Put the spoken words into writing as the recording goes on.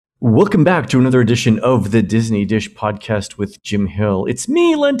Welcome back to another edition of the Disney Dish podcast with Jim Hill. It's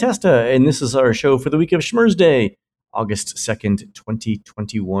me, Len Testa, and this is our show for the week of Schmurz Day, August 2nd,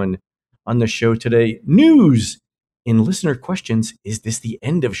 2021. On the show today, news. In listener questions, is this the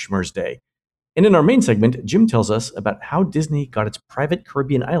end of Schmurz Day? And in our main segment, Jim tells us about how Disney got its private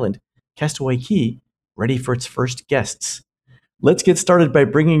Caribbean island, Castaway Cay, ready for its first guests. Let's get started by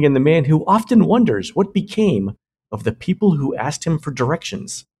bringing in the man who often wonders what became of the people who asked him for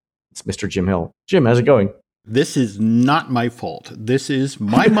directions. It's Mr. Jim Hill. Jim, how's it going? This is not my fault. This is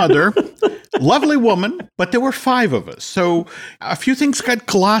my mother, lovely woman, but there were 5 of us. So a few things got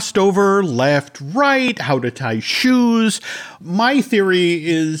glossed over, left, right, how to tie shoes. My theory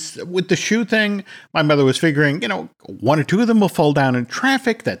is with the shoe thing, my mother was figuring, 1 or 2 of them will fall down in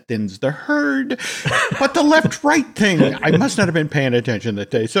traffic. That thins the herd. But the left-right thing, I must not have been paying attention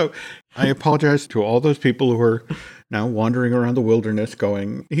that day. So I apologize to all those people who are now wandering around the wilderness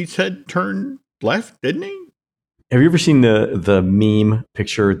going, he said turn left, didn't he? Have you ever seen the meme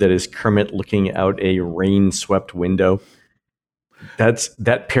picture that is Kermit looking out a rain-swept window?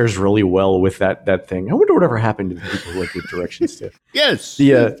 That pairs really well with that thing. I wonder whatever happened to the people who give directions to. Yes.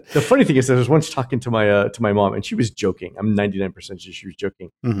 The funny thing is that I was once talking to my mom, and she was joking. I'm 99% sure she was joking.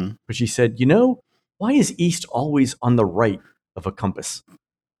 Mm-hmm. But she said, why is east always on the right of a compass?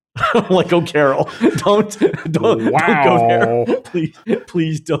 I'm like, oh, Carol, don't go there.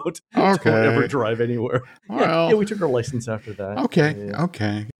 Please don't. Okay. Don't ever drive anywhere. Well, yeah, we took our license after that.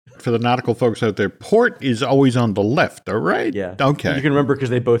 Okay. For the nautical folks out there, port is always on the left, all right? Yeah. Okay. You can remember because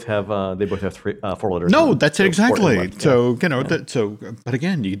they both have 4 letters. No, that's it exactly. Left, so, but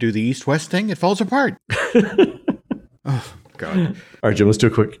again, you do the east-west thing, it falls apart. Oh, God. All right, Jim, let's do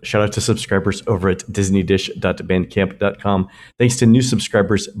a quick shout out to subscribers over at disneydish.bandcamp.com. Thanks to new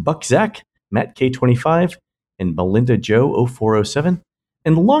subscribers Buck Zach, Matt K25, and Belinda Joe 0407,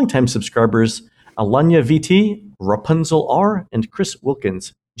 and longtime subscribers Alanya VT, Rapunzel R, and Chris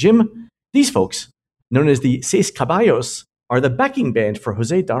Wilkins. Jim, these folks, known as the Seis Caballos, are the backing band for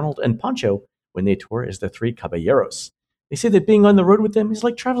Jose, Donald, and Pancho when they tour as the Three Caballeros. They say that being on the road with them is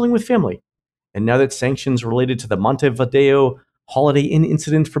like traveling with family. And now that sanctions related to the Montevideo Holiday Inn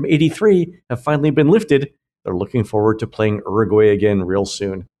incident from '83 have finally been lifted, they're looking forward to playing Uruguay again real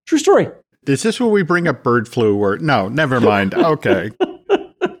soon. True story. Is this where we bring up bird flu? Or no, never mind. Okay.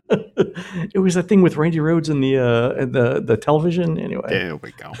 It was that thing with Randy Rhoads and the television. Anyway. There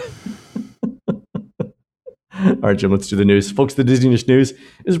we go. All right, Jim, let's do the news. Folks, the Disney Dish News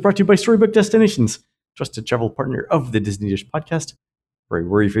is brought to you by Storybook Destinations, trusted travel partner of the Disney Dish podcast. For a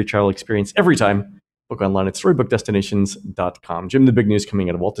worry-free travel experience every time. Book online at storybookdestinations.com. Jim, the big news coming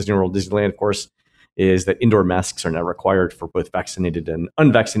out of Walt Disney World Disneyland, of course, is that indoor masks are now required for both vaccinated and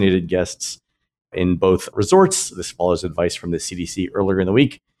unvaccinated guests in both resorts. This follows advice from the CDC earlier in the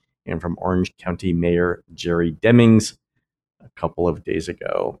week and from Orange County Mayor Jerry Demings a couple of days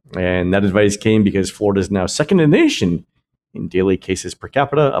ago. And that advice came because Florida is now second in the nation in daily cases per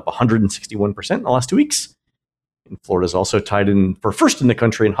capita, up 161% in the last 2 weeks. And Florida is also tied in for first in the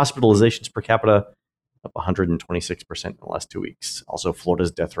country in hospitalizations per capita, up 126% in the last 2 weeks. Also,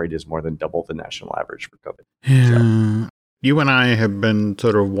 Florida's death rate is more than double the national average for COVID. Yeah. So. You and I have been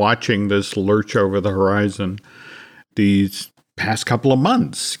sort of watching this lurch over the horizon these past couple of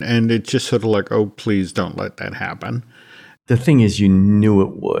months, and it's just sort of like, oh, please don't let that happen. The thing is, you knew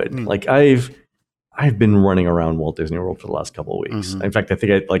it would. Like I've been running around Walt Disney World for the last couple of weeks. Mm-hmm. In fact, I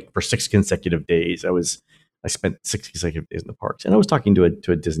think for 6 consecutive days, I spent 6 consecutive days in the parks, and I was talking to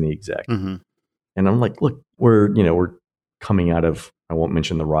a Disney exec, mm-hmm. and I'm like, "Look, we're coming out of. I won't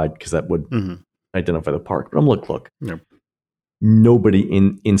mention the ride because that would identify the park. But I'm look, yep. Nobody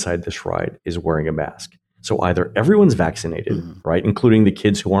inside this ride is wearing a mask. So either everyone's vaccinated, right, including the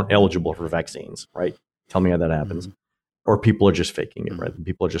kids who aren't eligible for vaccines, right? Tell me how that happens, or people are just faking it, right?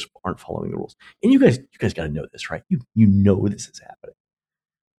 People just aren't following the rules. And you guys got to know this, right? You know this is happening.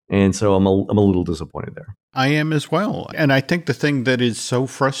 And so I'm a little disappointed there. I am as well. And I think the thing that is so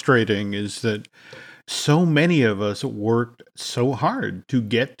frustrating is that so many of us worked so hard to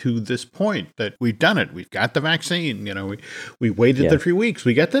get to this point that we've done it. We've got the vaccine. We waited the 3 weeks.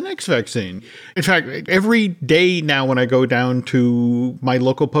 We got the next vaccine. In fact, every day now when I go down to my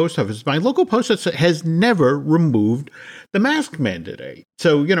local post office has never removed the mask mandate.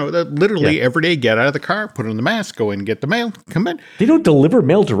 So, literally every day, get out of the car, put on the mask, go in and get the mail, come in. They don't deliver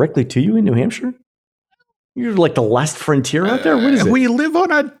mail directly to you in New Hampshire? You're like the last frontier out there? What is it? We live on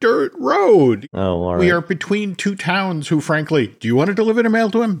a dirt road. Oh, all right. We are between two towns who, frankly, do you want to deliver the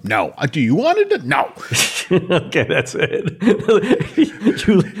mail to him? No. Do you want it? No. Okay, that's it.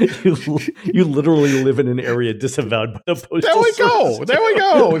 you literally live in an area disavowed by the postal service. There we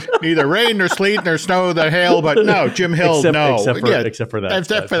go. Neither rain nor sleet nor snow nor hail, but no, Jim Hill, except for that.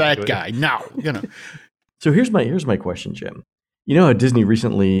 Except for that guy. No. So here's my question, Jim. You know how Disney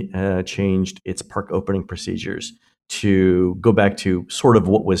recently changed its park opening procedures to go back to sort of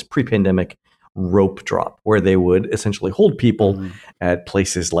what was pre-pandemic rope drop, where they would essentially hold people at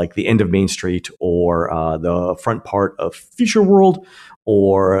places like the end of Main Street or the front part of Future World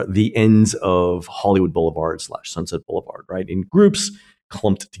or the ends of Hollywood Boulevard / Sunset Boulevard, right? In groups,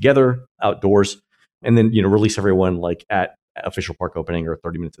 clumped together outdoors, and then, release everyone like at official park opening or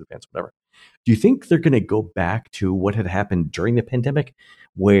 30 minutes in advance, whatever. Do you think they're going to go back to what had happened during the pandemic,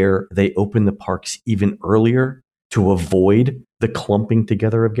 where they opened the parks even earlier to avoid the clumping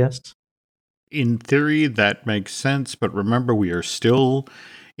together of guests? In theory, that makes sense. But remember, we are still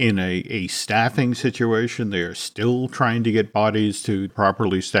in a staffing situation. They are still trying to get bodies to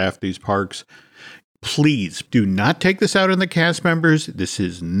properly staff these parks. Please do not take this out on the cast members. This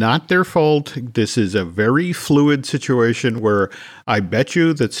is not their fault. This is a very fluid situation where I bet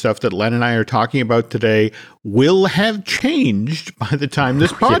you that stuff that Len and I are talking about today will have changed by the time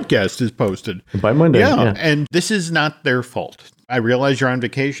this podcast is posted. By Monday. Yeah, and this is not their fault. I realize you're on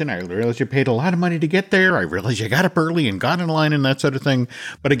vacation. I realize you paid a lot of money to get there. I realize you got up early and got in line and that sort of thing.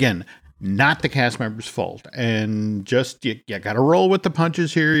 But again, not the cast members' fault. And just, you got to roll with the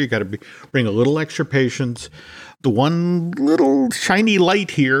punches here. You got to bring a little extra patience. The one little shiny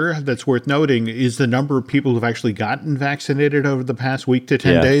light here that's worth noting is the number of people who've actually gotten vaccinated over the past week to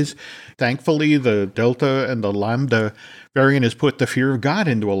 10 days. Thankfully, the Delta and the Lambda variant has put the fear of God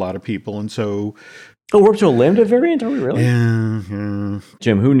into a lot of people. And so... Oh, we're up to a Lambda variant? Are we really? Yeah.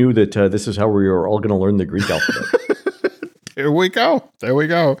 Jim, who knew that this is how we are all going to learn the Greek alphabet? There we go. By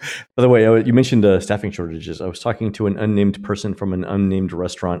the way, you mentioned staffing shortages. I was talking to an unnamed person from an unnamed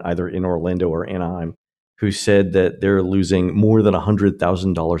restaurant, either in Orlando or Anaheim, who said that they're losing more than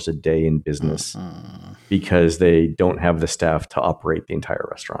 $100,000 a day in business because they don't have the staff to operate the entire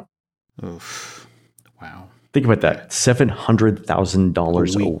restaurant. Oof. Wow. Think about that.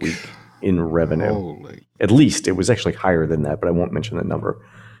 $700,000 a week in revenue. Holy. At least it was actually higher than that, but I won't mention the number.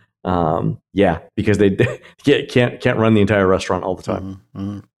 Because they can't run the entire restaurant all the time.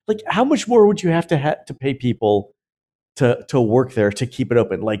 Like, how much more would you have to pay people to work there to keep it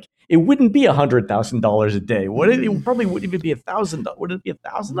open? Like, it wouldn't be $100,000 a day. It probably wouldn't even be $1,000. Would it be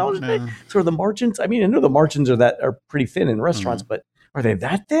 $1,000 a day? Sort of the margins. I mean, I know the margins are pretty thin in restaurants, but are they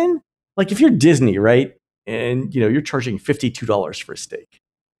that thin? Like, if you're Disney, right, and you're charging $52 for a steak,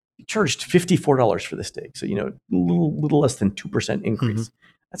 you charged $54 for the steak, so little less than 2% increase.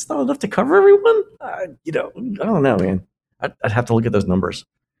 That's not enough to cover everyone. I don't know, man. I'd have to look at those numbers.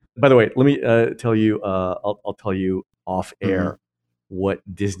 By the way, let me tell you. I'll tell you off air what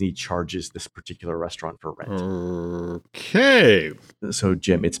Disney charges this particular restaurant for rent. Okay. So,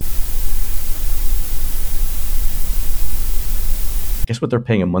 Jim, guess what they're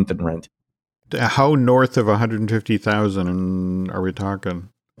paying a month in rent? How north of 150,000 are we talking?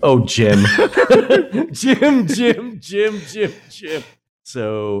 Oh, Jim. Jim.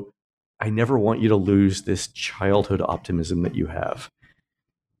 So I never want you to lose this childhood optimism that you have.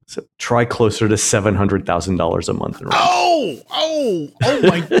 So try closer to $700,000 a month in rent. Oh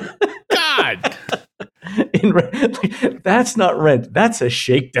my God. In rent, like, that's not rent. That's a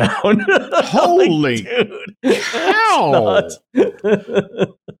shakedown. Holy dude, cow.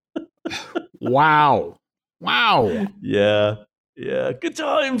 Wow. Yeah. Good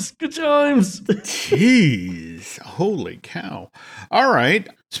times. Jeez. Holy cow. All right.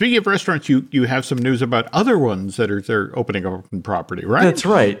 Speaking of restaurants, you have some news about other ones that they're opening up on property, right? That's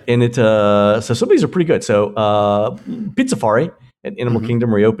right. And so some of these are pretty good. So Pizza Safari at Animal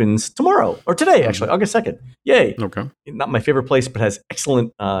Kingdom reopens tomorrow, or today, actually, August 2nd. Yay. Okay. Not my favorite place, but has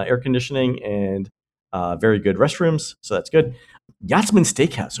excellent air conditioning and very good restrooms. So that's good. Yachtsman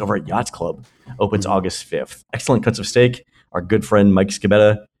Steakhouse over at Yachts Club opens August 5th. Excellent cuts of steak. Our good friend Mike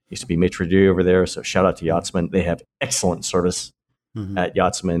Scabetta used to be maitre d' over there, so shout out to Yachtsman. They have excellent service at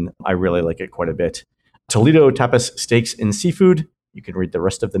Yachtsman. I really like it quite a bit. Toledo Tapas Steaks and Seafood. You can read the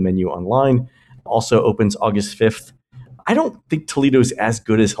rest of the menu online. Also opens August 5th. I don't think Toledo's as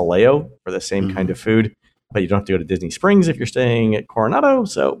good as Jaleo for the same kind of food, but you don't have to go to Disney Springs if you're staying at Coronado,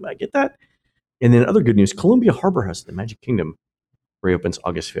 so I get that. And then other good news, Columbia Harbor House at the Magic Kingdom reopens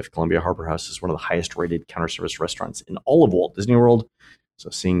August 5th. Columbia Harbor House is one of the highest rated counter service restaurants in all of Walt Disney World. So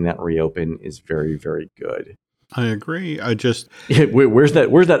seeing that reopen is very, very good. I agree. Where's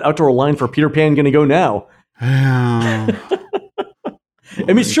that outdoor line for Peter Pan going to go now? I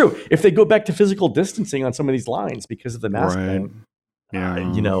mean, it's true. If they go back to physical distancing on some of these lines because of the mask thing,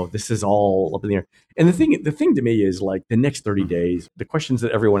 this is all up in the air. And the thing to me is like the next 30 days, the questions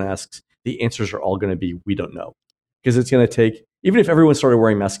that everyone asks, the answers are all going to be, we don't know. Because it's going to take, even if everyone started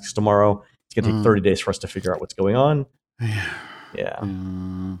wearing masks tomorrow, it's going to take 30 days for us to figure out what's going on. Yeah.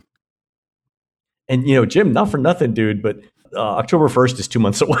 And, Jim, not for nothing, dude, but October 1st is 2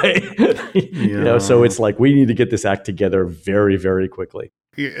 months away. So it's like we need to get this act together very, very quickly.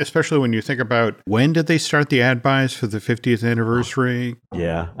 Especially when you think about when did they start the ad buys for the 50th anniversary?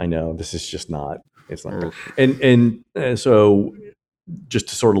 Yeah, I know. This is just not. It's not. And so just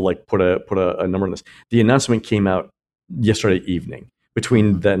to sort of like put a number on this, the announcement came out yesterday evening.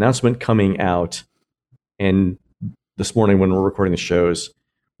 Between the announcement coming out and this morning when we're recording the shows,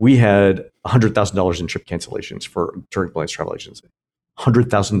 we had $100,000 in trip cancellations for during Blaine's travel agency.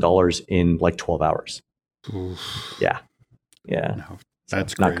 $100,000 in like 12 hours. Oof. Yeah. No,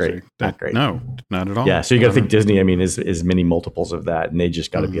 that's not crazy. Great. Not great. No, not at all. Yeah. So you got to think Disney, I mean, is many multiples of that. And they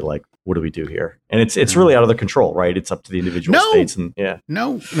just got to be like, what do we do here? And it's really out of their control, right? It's up to the individual states. And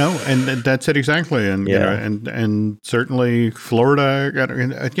No. And that's it exactly. And, and certainly Florida,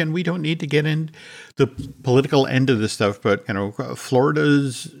 again, we don't need to get in the political end of this stuff, but,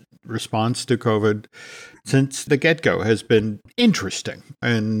 Florida's response to COVID since the get-go has been interesting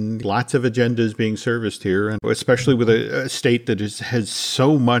and lots of agendas being serviced here, and especially with a state that has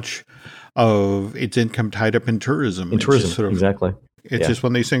so much of its income tied up in tourism. Exactly. It's just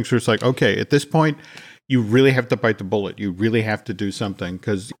one of these things where it's like, okay, at this point, you really have to bite the bullet. You really have to do something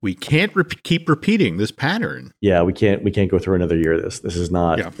because we can't keep repeating this pattern. Yeah, we can't go through another year of this. This is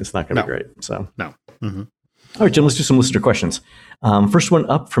not. Yeah. It's not going to be great. So no. Mm-hmm. All right, Jim, let's do some listener questions. First one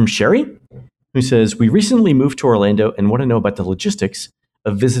up from Sherry, who says, we recently moved to Orlando and want to know about the logistics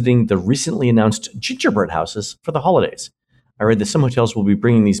of visiting the recently announced gingerbread houses for the holidays. I read that some hotels will be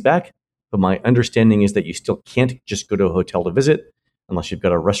bringing these back, but my understanding is that you still can't just go to a hotel to visit unless you've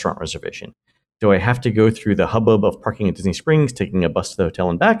got a restaurant reservation. Do I have to go through the hubbub of parking at Disney Springs, taking a bus to the hotel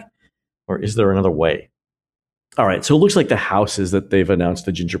and back, or is there another way? All right, so it looks like the houses that they've announced,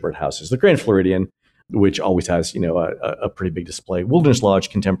 the gingerbread houses, the Grand Floridian, which always has, a pretty big display, Wilderness Lodge,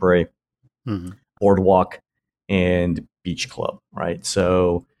 Contemporary, Boardwalk, and Beach Club, right?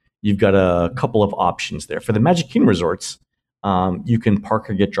 So you've got a couple of options there. For the Magic Kingdom resorts, you can park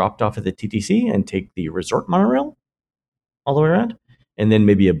or get dropped off at the TTC and take the resort monorail all the way around, and then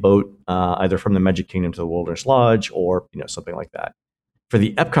maybe a boat either from the Magic Kingdom to the Wilderness Lodge or something like that. For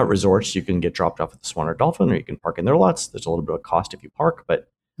the Epcot resorts, you can get dropped off at the Swan or Dolphin, or you can park in their lots. There's a little bit of cost if you park, but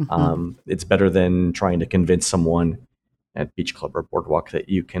it's better than trying to convince someone at Beach Club or Boardwalk that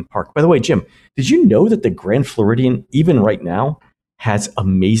you can park. By the way, Jim, did you know that the Grand Floridian, even right now, has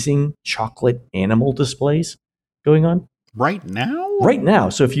amazing chocolate animal displays going on? Right now? Right now.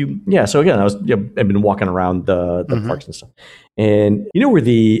 So so again, I've been walking around the parks and stuff. And where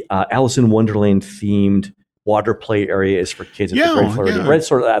the Alice in Wonderland themed water play area is for kids at the Grand Floridian, right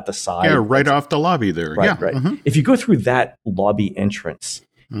sort of at the side. Yeah, right off the lobby there. Right. Mm-hmm. If you go through that lobby entrance,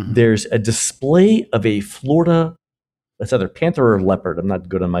 there's a display of a Florida, it's either panther or leopard, I'm not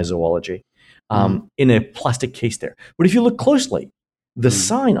good on my zoology, in a plastic case there. But if you look closely, the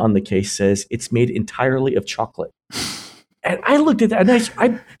sign on the case says it's made entirely of chocolate. And I looked at that,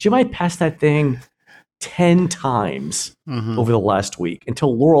 and Jim, I passed that thing 10 times over the last week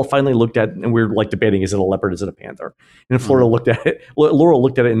until Laurel finally looked at it, and we were like debating, is it a leopard, is it a panther? And Laurel looked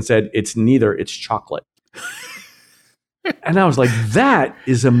at it and said, it's neither, it's chocolate. And I was like, that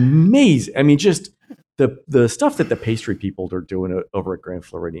is amazing. I mean, just the stuff that the pastry people are doing over at Grand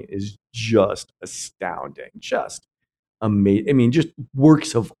Floridian is just astounding. Just amazing. I mean, just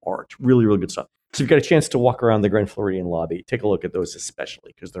works of art. Really, really good stuff. So if you've got a chance to walk around the Grand Floridian lobby, take a look at those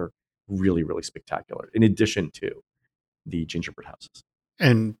especially because they're really, really spectacular, in addition to the gingerbread houses.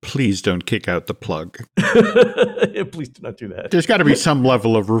 And please don't kick out the plug. Please do not do that. There's got to be some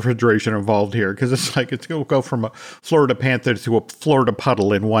level of refrigeration involved here because it's like it's going to go from a Florida panther to a Florida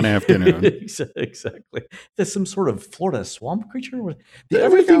puddle in one afternoon. Exactly. There's some sort of Florida swamp creature.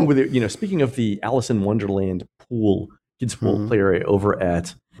 Everything with it, speaking of the Alice in Wonderland pool, kids pool play area over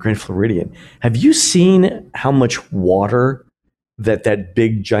at Grand Floridian, have you seen how much water that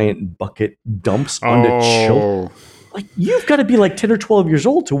big giant bucket dumps onto children? Like, you've got to be like 10 or 12 years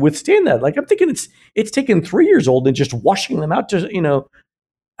old to withstand that. Like, I'm thinking it's taken 3 years old and just washing them out to,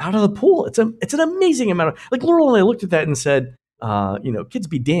 out of the pool. It's an amazing amount of, like, Laurel and I looked at that and said, kids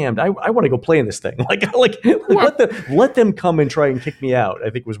be damned. I want to go play in this thing. Let them come and try and kick me out, I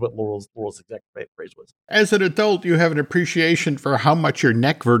think was what Laurel's exact phrase was. As an adult, you have an appreciation for how much your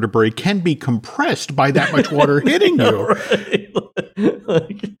neck vertebrae can be compressed by that much water hitting you. Right.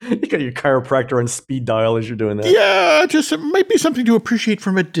 You got your chiropractor on speed dial as you're doing that. Yeah, just it might be something to appreciate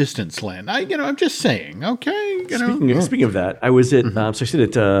from a distance, Len. I'm just saying, okay? Speaking of that, I was at, so I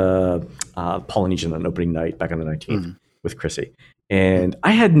stayed at Polynesian on opening night back on the 19th with Chrissy. And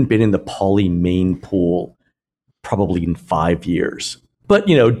I hadn't been in the Poly main pool probably in 5 years. But,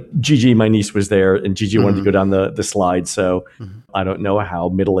 Gigi, my niece, was there, and Gigi wanted to go down the slide. So I don't know how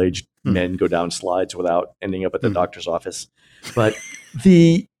middle-aged men go down slides without ending up at the doctor's office. But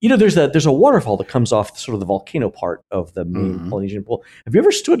there's a waterfall that comes off sort of the volcano part of the main Polynesian pool. Have you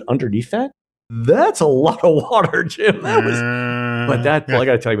ever stood underneath that? That's a lot of water, Jim. I got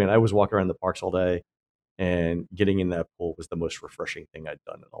to tell you, man, I was walking around the parks all day, and getting in that pool was the most refreshing thing I'd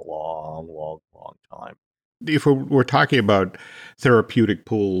done in a long, long, long time. If we're talking about therapeutic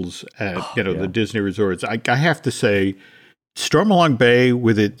pools at the Disney resorts, I have to say, Stormalong Bay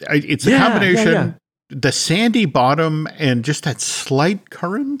with it's a combination. Yeah. The sandy bottom and just that slight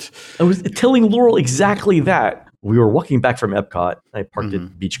current. I was telling Laurel exactly that. We were walking back from Epcot. I parked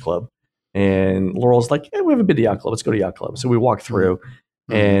at Beach Club, and Laurel's like, "Hey, we haven't been to Yacht Club. Let's go to Yacht Club." So we walked through,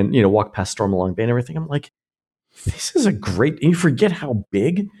 and walk past Stormalong Bay and everything. I'm like, "This is a great." And you forget how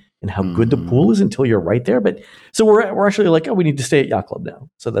big and how good the pool is until you're right there. But so we're actually like, "Oh, we need to stay at Yacht Club now."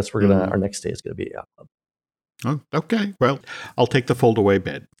 So that's our next stay is going to be at Yacht Club. Oh, okay. Well, I'll take the fold-away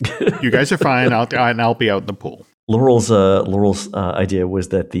bed. You guys are fine. I'll be out in the pool. Laurel's idea was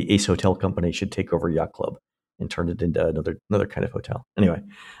that the Ace Hotel Company should take over Yacht Club and turn it into another kind of hotel. Anyway,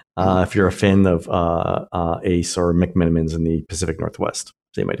 if you're a fan of Ace or McMenamins in the Pacific Northwest,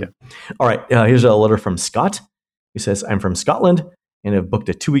 same idea. All right, here's a letter from Scott, who says, "I'm from Scotland and have booked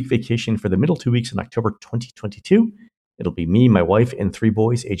a 2-week vacation for the middle 2 weeks in October 2022. It'll be me, my wife, and 3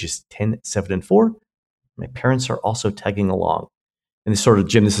 boys, ages 10, 7, and 4. My parents are also tagging along." And this sort of,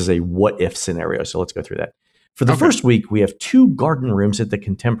 Jim, this is a what-if scenario, so let's go through that. For the first week, we have 2 garden rooms at the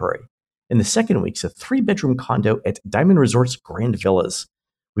Contemporary. In the second week's a 3-bedroom condo at Diamond Resorts Grand Villas.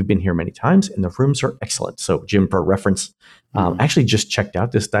 We've been here many times, and the rooms are excellent. So, Jim, for reference, I actually just checked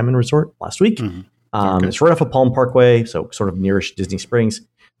out this Diamond Resort last week. It's right off of Palm Parkway, so sort of nearish Disney Springs.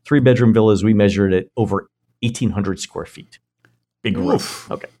 3-bedroom villas, we measured it over 1,800 square feet. Big roof.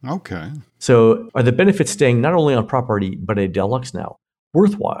 Okay. So are the benefits staying not only on property, but a deluxe now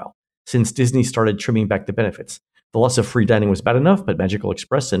worthwhile since Disney started trimming back the benefits? The loss of free dining was bad enough, but Magical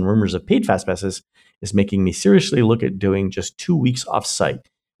Express and rumors of paid fast passes is making me seriously look at doing just 2 weeks off-site.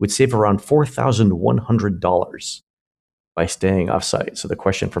 Would save around $4,100 by staying off-site. So the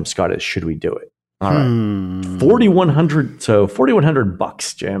question from Scott is, should we do it? All right. 4,100. So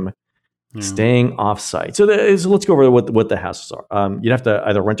 $4,100, Jim. Yeah. Staying off-site. So let's go over what the hassles are. You'd have to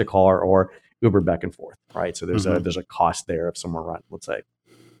either rent a car or Uber back and forth, right? So there's a cost there of somewhere around, let's say,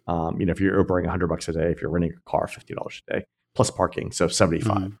 if you're Ubering $100 a day, if you're renting a car, $50 a day, plus parking, so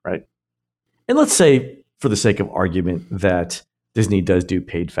 $75, right? And let's say, for the sake of argument, that Disney does do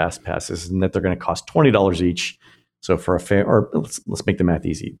paid fast passes and that they're going to cost $20 each. So for or let's make the math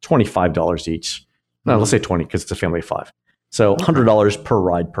easy, $25 each. No, let's say 20 because it's a family of 5. So $100 per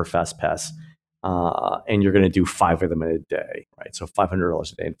ride per fast pass, and you're going to do 5 of them in a day, right? So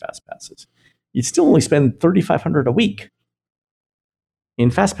 $500 a day in fast passes. You'd still only spend $3,500 a week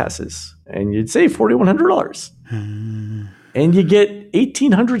in fast passes, and you'd save $4,100, and you get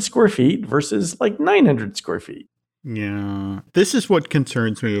 1,800 square feet versus like 900 square feet. Yeah, this is what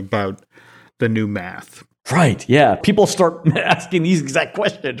concerns me about the new math. Right? Yeah, people start asking these exact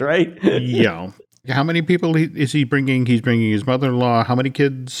questions, right? Yeah. How many people is he bringing? He's bringing his mother-in-law. How many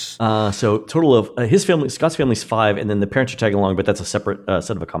kids? So total of his family, Scott's family's 5, and then the parents are tagging along, but that's a separate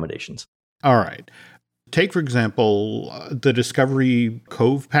set of accommodations. All right. Take, for example, the Discovery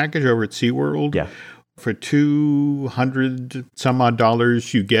Cove package over at SeaWorld. Yeah. For $200 some odd,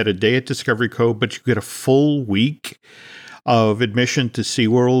 you get a day at Discovery Cove, but you get a full week of admission to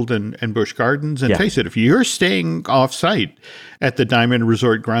SeaWorld and Busch Gardens. And face it, if you're staying off-site at the Diamond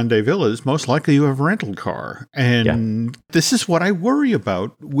Resort Grande Villas, most likely you have a rental car. And this is what I worry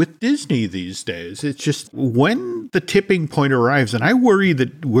about with Disney these days. It's just when the tipping point arrives, and I worry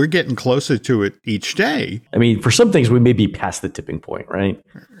that we're getting closer to it each day. I mean, for some things, we may be past the tipping point, right?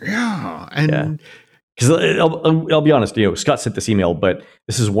 Yeah. And because I'll be honest, Scott sent this email, but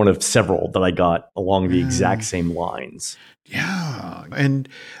this is one of several that I got along the exact same lines. Yeah. And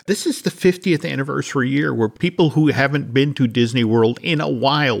this is the 50th anniversary year where people who haven't been to Disney World in a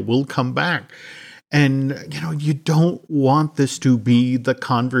while will come back. And, you don't want this to be the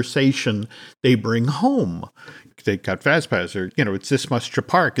conversation they bring home. They got fast pass, or, it's this much to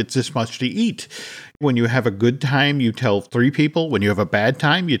park, it's this much to eat. When you have a good time, you tell 3 people. When you have a bad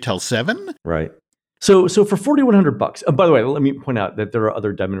time, you tell 7. Right. So for $4,100, by the way, let me point out that there are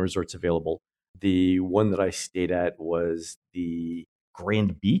other diamond resorts available. The one that I stayed at was the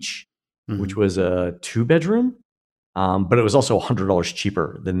Grand Beach, which was a 2-bedroom, but it was also $100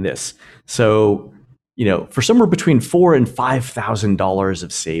 cheaper than this. So, for somewhere between $4,000 and $5,000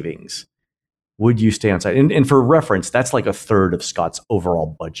 of savings, would you stay on site? And for reference, that's like a third of Scott's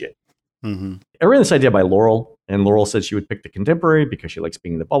overall budget. I ran this idea by Laurel, and Laurel said she would pick the Contemporary because she likes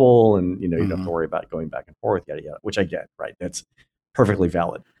being in the bubble, and you don't have to worry about going back and forth, yada yada. Which I get, right? That's perfectly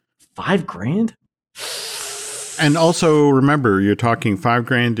valid. $5,000, and also remember, you're talking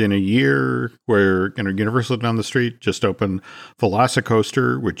 $5,000 in a year where Universal down the street just opened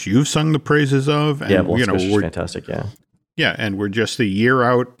Velocicoaster, which you've sung the praises of, and we're fantastic, yeah. Yeah, and we're just a year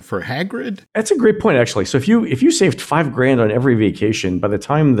out for Hagrid. That's a great point, actually. So if you saved $5,000 on every vacation, by the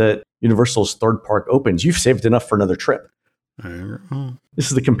time that Universal's third park opens, you've saved enough for another trip. This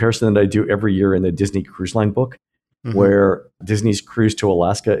is the comparison that I do every year in the Disney Cruise Line book, where Disney's cruise to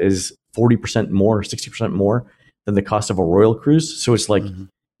Alaska is 40% more, 60% more than the cost of a Royal cruise. So it's like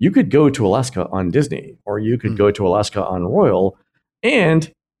you could go to Alaska on Disney, or you could go to Alaska on Royal,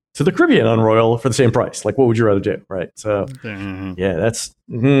 and to the Caribbean on Royal for the same price. Like, what would you rather do, right? So, yeah, that's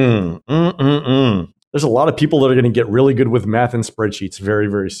There's a lot of people that are going to get really good with math and spreadsheets very,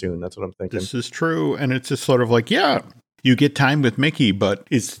 very soon. That's what I'm thinking. This is true, and it's just sort of like, yeah, you get time with Mickey, but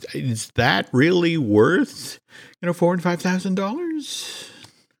is that really worth $4,000 and $5,000?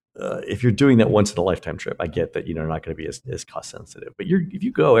 If you're doing that once in a lifetime trip, I get that you're not going to be as cost sensitive. But if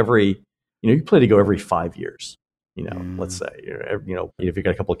you go every, you plan to go every 5 years. Let's say, if you've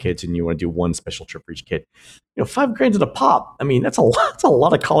got a couple of kids and you want to do one special trip for each kid, $5,000 at a pop. I mean, that's a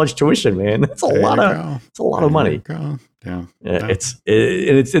lot of college tuition, man. That's a lot of money. Yeah. It's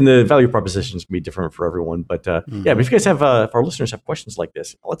in the value propositions can be different for everyone, but but if you guys have, if our listeners have questions like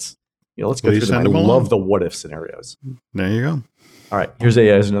this, let's go through them. I love the what if scenarios. There you go. All right, here's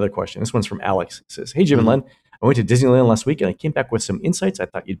another question. This one's from Alex. It says, "Hey Jim and Len, I went to Disneyland last week and I came back with some insights I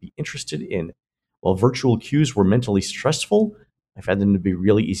thought you'd be interested in. While virtual queues were mentally stressful, I found them to be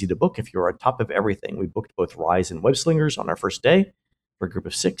really easy to book if you're on top of everything. We booked both Rise and Web Slingers on our first day for a group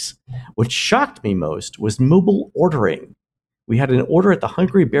of 6. What shocked me most was mobile ordering. We had an order at the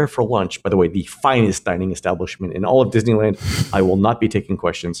Hungry Bear for lunch, by the way, the finest dining establishment in all of Disneyland. I will not be taking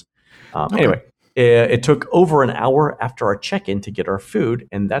questions. Anyway, it took over an hour after our check-in to get our food,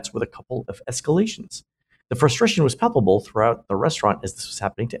 and that's with a couple of escalations. The frustration was palpable throughout the restaurant as this was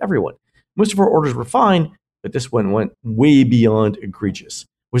happening to everyone. Most of our orders were fine, but this one went way beyond egregious.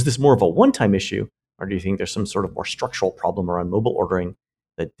 Was this more of a one-time issue, or do you think there's some sort of more structural problem around mobile ordering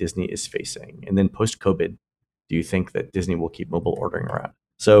that Disney is facing? And then post-COVID, do you think that Disney will keep mobile ordering around?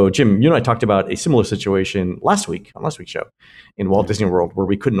 So, Jim, you and I talked about a similar situation last week, on last week's show, in Walt Disney World, where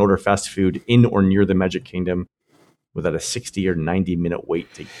we couldn't order fast food in or near the Magic Kingdom without a 60 or 90-minute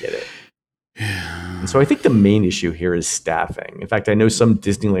wait to get it. And so I think the main issue here is staffing. In fact, I know some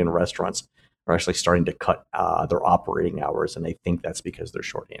Disneyland restaurants are actually starting to cut their operating hours, and I think that's because they're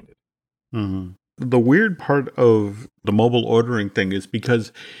shorthanded. The weird part of the mobile ordering thing is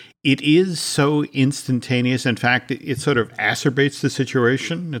because it is so instantaneous. In fact, it sort of acerbates the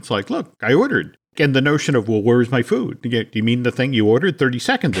situation. It's like, look, I ordered. And the notion of, well, where's my food? Do you mean the thing you ordered 30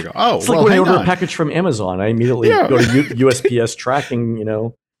 seconds ago? Oh, it's like when I order a package from Amazon. I immediately go to USPS tracking,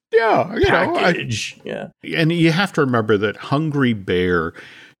 package. And you have to remember that Hungry Bear,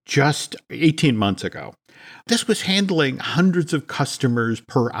 just 18 months ago, this was handling hundreds of customers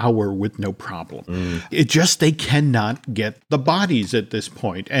per hour with no problem. They cannot get the bodies at this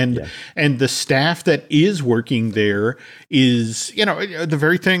point. And the staff that is working there is, the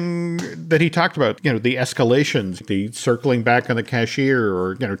very thing that he talked about, the escalations, the circling back on the cashier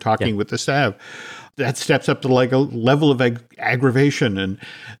or, talking with the staff. That steps up to like a level of aggravation, and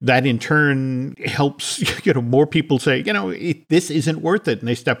that in turn helps more people say, this isn't worth it, and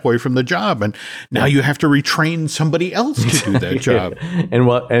they step away from the job, and now you have to retrain somebody else to do that job. And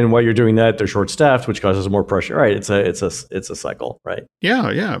while you're doing that, they're short staffed, which causes more pressure. Right? It's a cycle, right?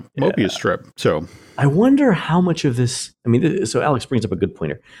 Yeah. Mobius strip. So I wonder how much of this. I mean, so Alex brings up a good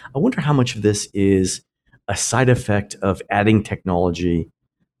pointer. I wonder how much of this is a side effect of adding technology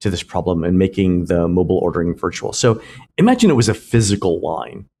to this problem and making the mobile ordering virtual. So imagine it was a physical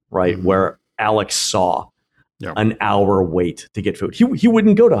line, right? Where Alex saw an hour wait to get food. He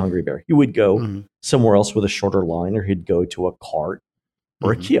wouldn't go to Hungry Bear. He would go somewhere else with a shorter line, or he'd go to a cart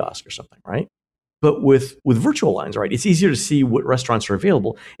or a kiosk or something, right? But with virtual lines, right, it's easier to see what restaurants are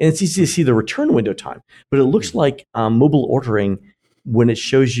available, and it's easy to see the return window time. But it looks like mobile ordering, when it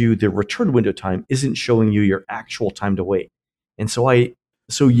shows you the return window time, isn't showing you your actual time to wait. And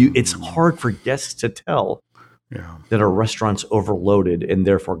it's hard for guests to tell that a restaurant's overloaded and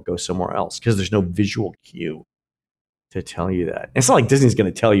therefore go somewhere else because there's no visual cue to tell you that. And it's not like Disney's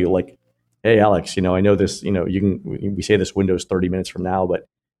going to tell you, like, hey, Alex, I know this, we say this window is 30 minutes from now, but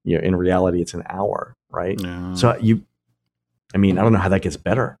in reality, it's an hour, right? Yeah. So I don't know how that gets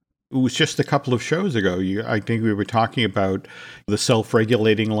better. It was just a couple of shows ago. I think we were talking about the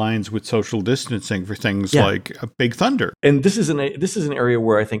self-regulating lines with social distancing for things like Big Thunder. And this is an area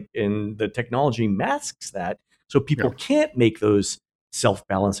where I think the technology masks that, so people can't make those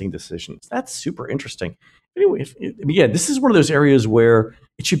self-balancing decisions. That's super interesting. Anyway, this is one of those areas where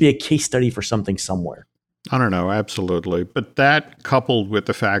it should be a case study for something somewhere. I don't know, absolutely. But that coupled with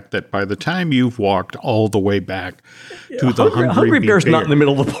the fact that by the time you've walked all the way back to the Hungry Bear's not in the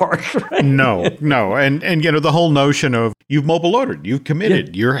middle of the park, right? No. And the whole notion of you've mobile ordered, you've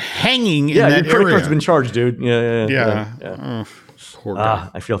committed, you're hanging in that area. Your credit card's been charged, dude. Yeah. Oh, poor guy.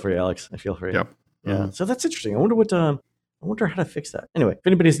 I feel for you, Alex. I feel for you. Yep. Yeah. Mm-hmm. So that's interesting. I wonder how to fix that. Anyway, if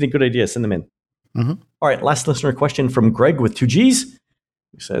anybody has any good ideas, send them in. Mm-hmm. All right, last listener question from Greg with 2 Gs.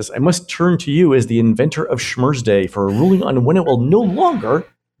 Who says, I must turn to you as the inventor of Schmurz Day for a ruling on when it will no longer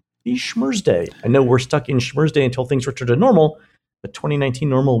be Schmurz Day. I know we're stuck in Schmurz Day until things return to normal, but 2019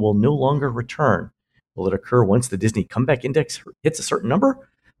 normal will no longer return. Will it occur once the Disney comeback index hits a certain number?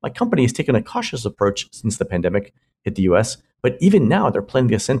 My company has taken a cautious approach since the pandemic hit the U.S., but even now they're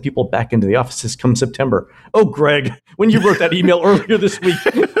planning to send people back into the offices come September. Oh, Greg, when you wrote that email earlier this week,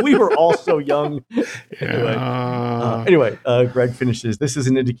 we were all so young. Anyway, Greg finishes, this is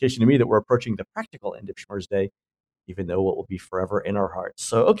an indication to me that we're approaching the practical end of Schmurz Day, even though it will be forever in our hearts.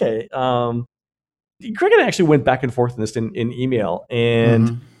 So, okay. Greg and I actually went back and forth in this in email,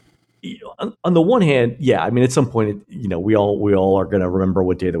 and on the one hand, at some point, we all are going to remember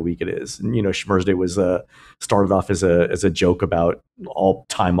what day of the week it is. And, Schmurz Day was started off as a joke about all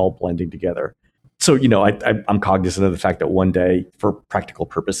blending together. So, I'm cognizant of the fact that one day, for practical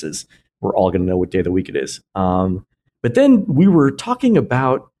purposes, we're all going to know what day of the week it is. But then we were talking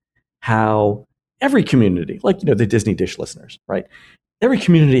about how every community, like, the Disney Dish listeners, right? Every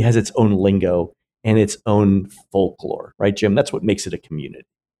community has its own lingo and its own folklore, right, Jim? That's what makes it a community.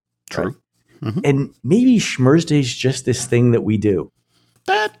 True. Right? Mm-hmm. And maybe Schmurz Day is just this thing that we do.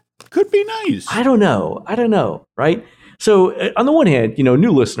 That could be nice. I don't know, right? So on the one hand,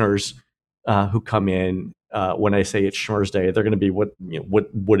 new listeners who come in, when I say it's Schmurz Day, they're going to be, what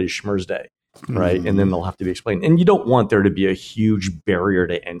is Schmurz Day, right? Mm-hmm. And then they'll have to be explained. And you don't want there to be a huge barrier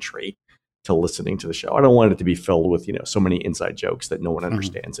to entry to listening to the show. I don't want it to be filled with, so many inside jokes that no one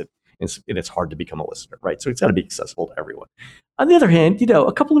understands it. And it's hard to become a listener, right? So it's got to be accessible to everyone. On the other hand,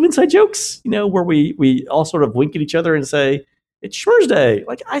 a couple of inside jokes, where we all sort of wink at each other and say, it's Schmurz Day.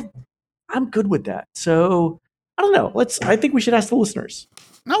 Like, I'm good with that. So I don't know. I think we should ask the listeners.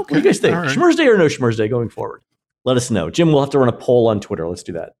 Okay. What do you guys think? Right. Schmurz Day or no Schmurz Day going forward? Let us know. Jim, we'll have to run a poll on Twitter. Let's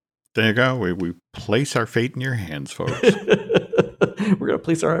do that. There you go. We place our fate in your hands, folks. We're going to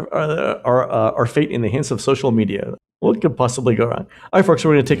place our fate in the hands of social media. What could possibly go wrong? All right, folks,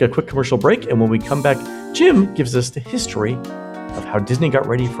 we're going to take a quick commercial break. And when we come back, Jim gives us the history of how Disney got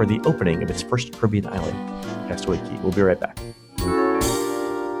ready for the opening of its first Caribbean island, Castaway Cay. We'll be right back.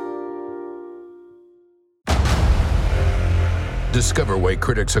 Discover why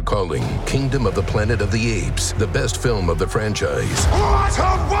critics are calling Kingdom of the Planet of the Apes the best film of the franchise. What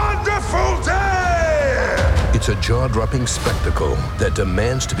a wonderful day! It's a jaw-dropping spectacle that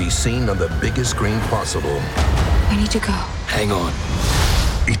demands to be seen on the biggest screen possible. I need to go. Hang on.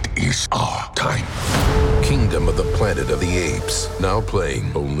 It is our time. Kingdom of the Planet of the Apes. Now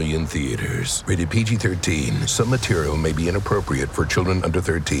playing only in theaters. Rated PG-13. Some material may be inappropriate for children under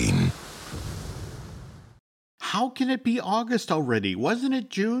 13. How can it be August already? Wasn't it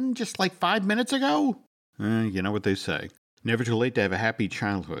June just like 5 minutes ago? You know what they say. Never too late to have a happy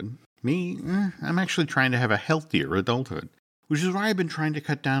childhood. Me, I'm actually trying to have a healthier adulthood. Which is why I've been trying to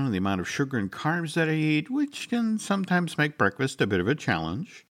cut down on the amount of sugar and carbs that I eat, which can sometimes make breakfast a bit of a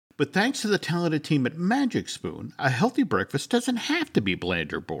challenge. But thanks to the talented team at Magic Spoon, a healthy breakfast doesn't have to be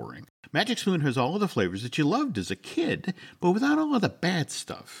bland or boring. Magic Spoon has all of the flavors that you loved as a kid, but without all of the bad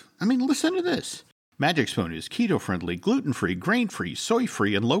stuff. I mean, listen to this. Magic Spoon is keto-friendly, gluten-free, grain-free,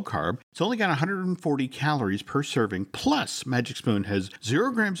 soy-free, and low-carb. It's only got 140 calories per serving. Plus, Magic Spoon has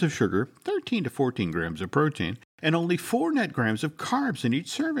 0 grams of sugar, 13 to 14 grams of protein, and only 4 net grams of carbs in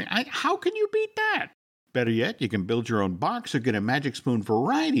each serving. How can you beat that? Better yet, you can build your own box or get a Magic Spoon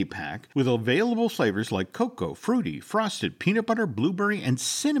variety pack with available flavors like cocoa, fruity, frosted, peanut butter, blueberry, and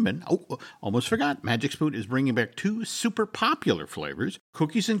cinnamon. Oh, almost forgot. Magic Spoon is bringing back 2 super popular flavors,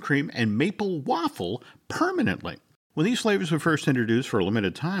 cookies and cream and maple waffle, permanently. When these flavors were first introduced for a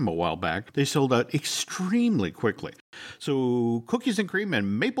limited time a while back, they sold out extremely quickly. So cookies and cream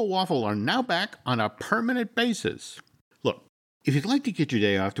and maple waffle are now back on a permanent basis. Look, if you'd like to get your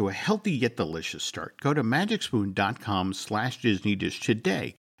day off to a healthy yet delicious start, go to magicspoon.com/DisneyDish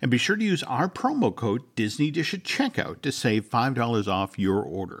today and be sure to use our promo code DisneyDish at checkout to save $5 off your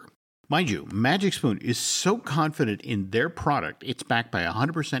order. Mind you, Magic Spoon is so confident in their product, it's backed by a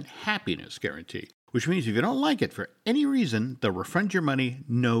 100% happiness guarantee, which means if you don't like it for any reason, they'll refund your money,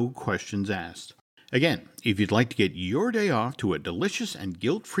 no questions asked. Again, if you'd like to get your day off to a delicious and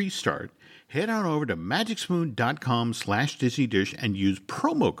guilt-free start, head on over to magicspoon.com/DisneyDish and use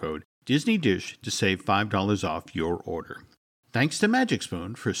promo code DisneyDish to save $5 off your order. Thanks to Magic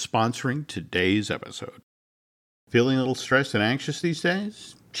Spoon for sponsoring today's episode. Feeling a little stressed and anxious these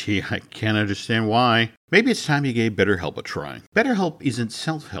days? Gee, I can't understand why. Maybe it's time you gave BetterHelp a try. BetterHelp isn't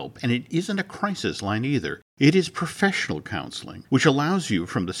self-help, and it isn't a crisis line either. It is professional counseling, which allows you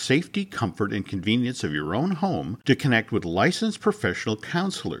from the safety, comfort, and convenience of your own home to connect with licensed professional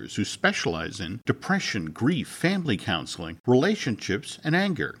counselors who specialize in depression, grief, family counseling, relationships, and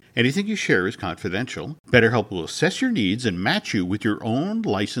anger. Anything you share is confidential. BetterHelp will assess your needs and match you with your own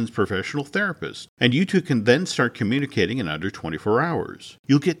licensed professional therapist, and you two can then start communicating in under 24 hours.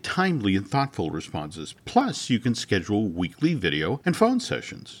 You'll get timely and thoughtful responses. Plus, you can schedule weekly video and phone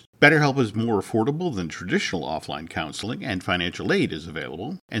sessions. BetterHelp is more affordable than traditional offline counseling, and financial aid is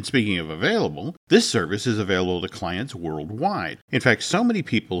available. And speaking of available, this service is available to clients worldwide. In fact, so many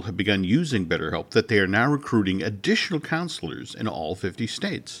people have begun using BetterHelp that they are now recruiting additional counselors in all 50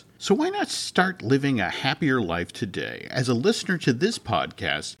 states. So why not start living a happier life today? As a listener to this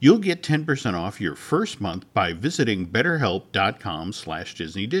podcast, you'll get 10% off your first month by visiting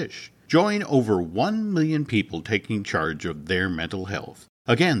betterhelp.com/DisneyDish. Join over 1 million people taking charge of their mental health.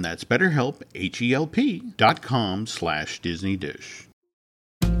 Again, that's BetterHelp, HELP.com/DisneyDish.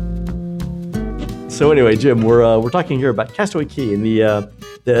 So anyway, Jim, we're talking here about Castaway Cay, and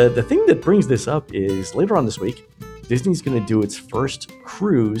the thing that brings this up is later on this week, Disney's going to do its first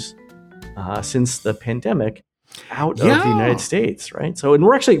cruise since the pandemic out of the United States, right? So, and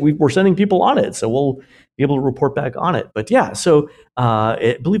we're sending people on it, so we'll be able to report back on it. But yeah, so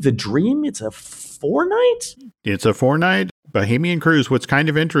I believe the Dream, it's a 4-night. It's a 4-night Bahamian cruise. What's kind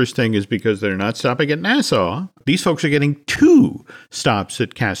of interesting is because they're not stopping at Nassau, these folks are getting 2 stops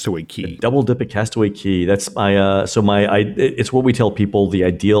at Castaway Cay. Double dip at Castaway Cay. That's it's what we tell people the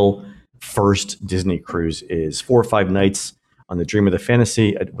ideal first Disney cruise is 4 or 5 nights on the Dream of the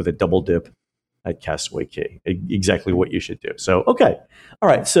Fantasy with a double dip at Castaway Cay. Exactly what you should do. So, okay. All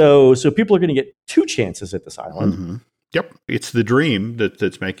right. So people are going to get 2 chances at this island. Mm-hmm. Yep. It's the Dream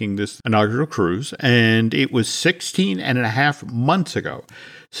that's making this inaugural cruise. And it was 16 and a half months ago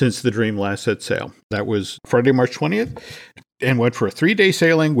since the Dream last set sail. That was Friday, March 20th, and went for a 3-day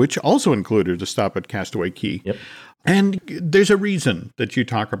sailing, which also included a stop at Castaway Cay. Yep. And there's a reason that you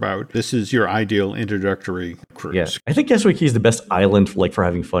talk about this is your ideal introductory cruise. Yeah. I think Castaway Cay is the best island for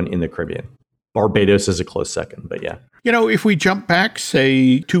having fun in the Caribbean. Barbados is a close second, but yeah. You know, if we jump back,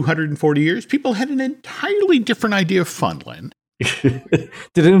 say, 240 years, people had an entirely different idea of fun, Len. Did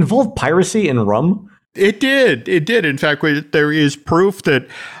it involve piracy and rum? It did. It did. In fact, there is proof that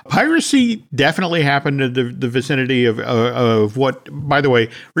piracy definitely happened in the vicinity of what, by the way,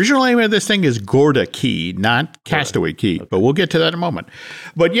 original name of this thing is Gorda Cay, not Castaway Cay, but we'll get to that in a moment.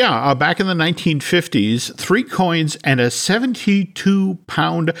 But yeah, back in the 1950s, 3 coins and a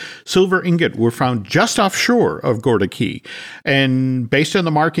 72-pound silver ingot were found just offshore of Gorda Cay. And based on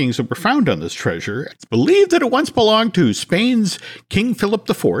the markings that were found on this treasure, it's believed that it once belonged to Spain's King Philip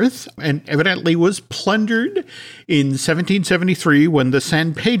IV and evidently was plundered in 1773 when the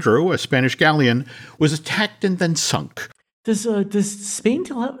San Pedro, a Spanish galleon, was attacked and then sunk. Does Spain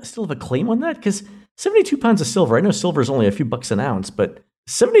still have a claim on that? Because 72 pounds of silver, I know silver is only a few bucks an ounce, but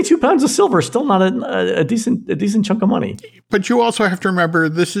 72 pounds of silver is still not a decent chunk of money. But you also have to remember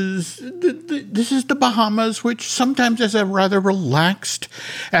this is the Bahamas, which sometimes has a rather relaxed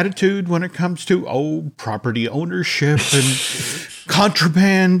attitude when it comes to property ownership and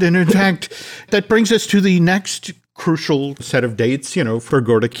contraband. And in fact, that brings us to the next crucial set of dates, for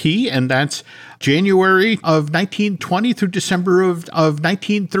Gorda Cay, and that's January of 1920 through December of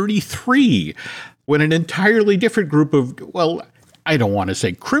 1933, when an entirely different group of, I don't want to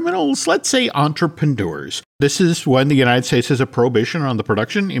say criminals, let's say entrepreneurs. This is when the United States has a prohibition on the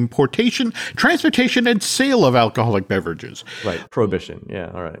production, importation, transportation, and sale of alcoholic beverages. Right, prohibition.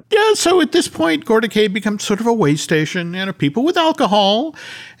 Yeah, all right. Yeah, so at this point, Gorda Cay becomes sort of a way station, people with alcohol.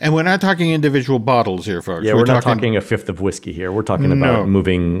 And we're not talking individual bottles here, folks. Yeah, we're not talking a fifth of whiskey here. We're talking about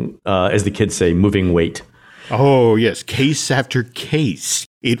moving, as the kids say, moving weight. Oh, yes, case after case.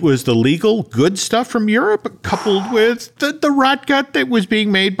 It was the legal good stuff from Europe coupled with the rot gut that was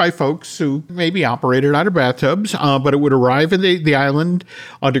being made by folks who maybe operated out of bathtubs, but it would arrive in the island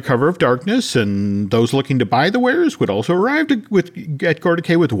under cover of darkness, and those looking to buy the wares would also arrive at Gorda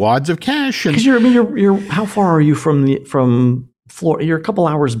Cay with wads of cash. Because you're how far are you from Florida? You're a couple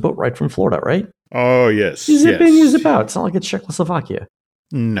hours boat ride from Florida, right? Oh, yes. You zip in, you zip out. It's not like it's Czechoslovakia.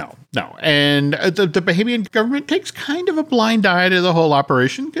 No. And the Bahamian government takes kind of a blind eye to the whole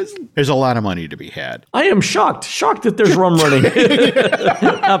operation because there's a lot of money to be had. I am shocked that there's rum running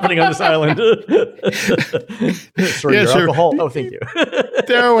happening on this island. Sorry, yes, sir. alcohol. Oh, thank you.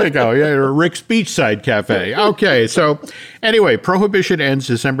 There we go. Yeah, Rick's Beachside Cafe. Okay, so anyway, Prohibition ends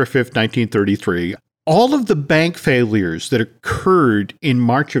December 5th, 1933. All of the bank failures that occurred in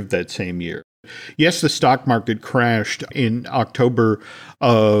March of that same year. Yes, the stock market crashed in October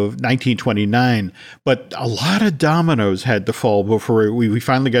of 1929, but a lot of dominoes had to fall before we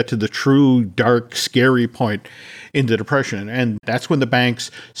finally got to the true, dark, scary point in the Depression. And that's when the banks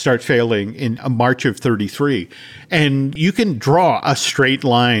start failing in March of 33. And you can draw a straight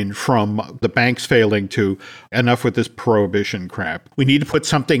line from the banks failing to enough with this prohibition crap. We need to put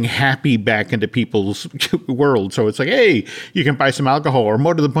something happy back into people's world. So it's like, hey, you can buy some alcohol, or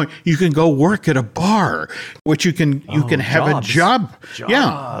more to the point, you can go work at a bar, which you can have jobs. A job.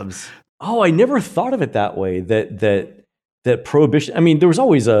 Jobs. Yeah. Oh, I never thought of it that way. That prohibition. I mean, there was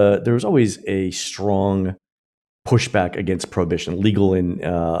always a strong pushback against prohibition, legal and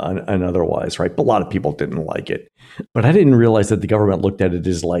otherwise, right? But a lot of people didn't like it. But I didn't realize that the government looked at it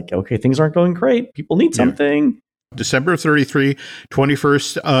as like, okay, things aren't going great. People need something. December of 33,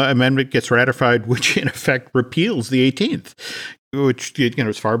 21st Amendment gets ratified, which in effect repeals the 18th, which,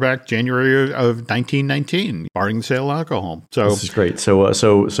 as far back January of 1919, barring the sale of alcohol. So this is great. So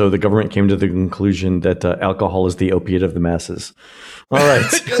the government came to the conclusion that alcohol is the opiate of the masses. All right.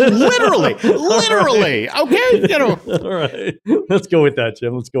 literally. Okay. All right. Let's go with that,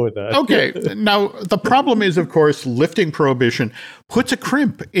 Jim. Let's go with that. Okay. Now, the problem is, of course, lifting prohibition puts a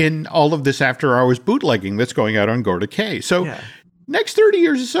crimp in all of this after-hours bootlegging that's going out on Gorda Cay. So next 30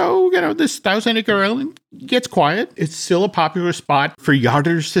 years or so, this 1,000-acre island gets quiet. It's still a popular spot for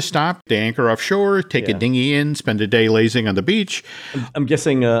yachters to stop. They anchor offshore, take a dinghy in, spend a day lazing on the beach. I'm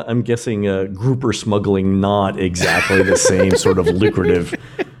guessing grouper smuggling, not exactly the same sort of lucrative.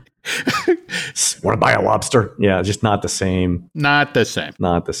 Want to buy a lobster? Yeah, just not the same. Not the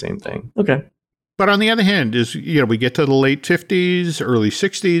same thing. Okay. But on the other hand, we get to the late 50s, early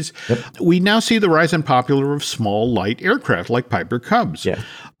 60s. Yep. We now see the rise in popular of small, light aircraft like Piper Cubs. Yeah.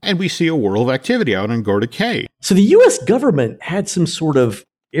 And we see a whirl of activity out on Gorda Cay. So the U.S. government had some sort of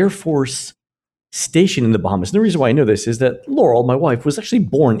Air Force station in the Bahamas. And the reason why I know this is that Laurel, my wife, was actually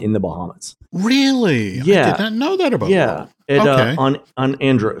born in the Bahamas. Really? Yeah. I did not know that about Laurel. Okay. On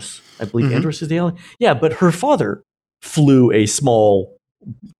Andros. I believe Andros is the island. Yeah, but her father flew a small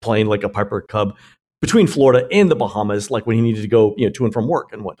plane like a Piper Cub between Florida and the Bahamas, like when he needed to go, to and from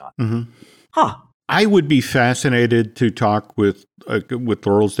work and whatnot. Mm-hmm. I would be fascinated to talk with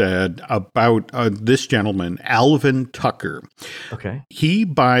Laurel's dad about this gentleman, Alvin Tucker. Okay. He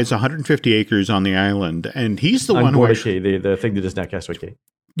buys 150 acres on the island, and he's the one who actually, the thing that is now Castaway Cay.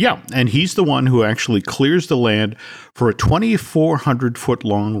 Yeah, and he's the one who actually clears the land for a 2,400-foot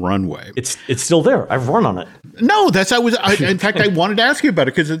long runway. It's still there. I've run on it. No, in fact, I wanted to ask you about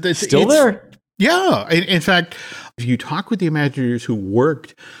it because it's still there. Yeah. In fact, if you talk with the Imagineers who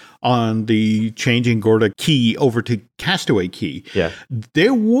worked on the changing Gorda Cay over to Castaway Cay,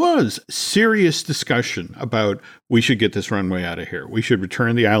 there was serious discussion about we should get this runway out of here. We should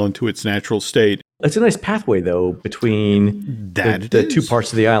return the island to its natural state. It's a nice pathway, though, between the two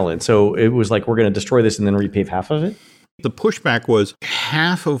parts of the island. So it was like, we're going to destroy this and then repave half of it? The pushback was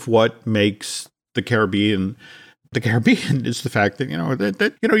half of what makes the Caribbean is the fact that,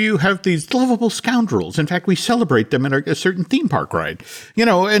 you have these lovable scoundrels. In fact, we celebrate them in a certain theme park ride,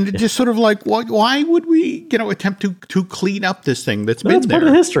 and just sort of like, why would we, attempt to clean up this thing that's been there? That's part of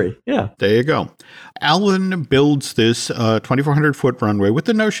the history. Yeah. There you go. Alvin builds this 2,400-foot runway with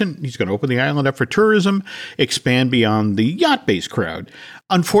the notion he's going to open the island up for tourism, expand beyond the yacht-based crowd.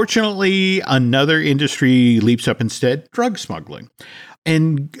 Unfortunately, another industry leaps up instead, drug smuggling.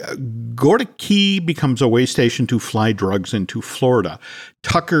 And Gorda Key becomes a way station to fly drugs into Florida.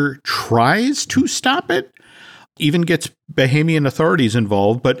 Tucker tries to stop it, even gets Bahamian authorities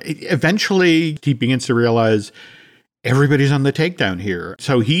involved, but eventually he begins to realize everybody's on the takedown here.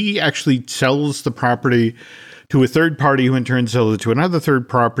 So he actually sells the property to a third party who in turn sells it to another third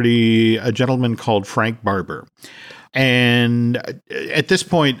party, a gentleman called Frank Barber. And at this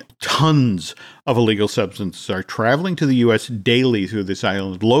point, tons of illegal substances are traveling to the U.S. daily through this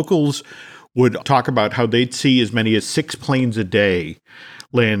island. Locals would talk about how they'd see as many as 6 planes a day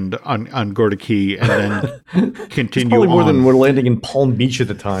land on Gorda Key and then continue Probably more on. than we're landing in Palm Beach at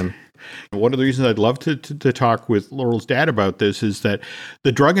the time. One of the reasons I'd love to talk with Laurel's dad about this is that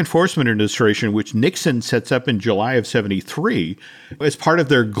the Drug Enforcement Administration, which Nixon sets up in July of 1973, as part of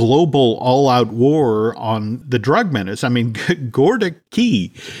their global all-out war on the drug menace. I mean, Gorda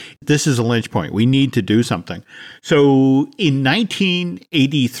Key, this is a lynch point. We need to do something. So in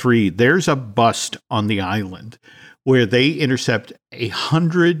 1983, there's a bust on the island where they intercept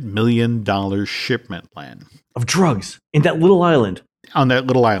 $100 million shipment, Len. Of drugs in that little island. On that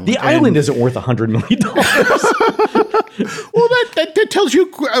little island. The island isn't worth $100 million. Well, that tells you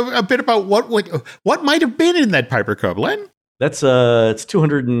a bit about what might have been in that Piper Cub, Len. It's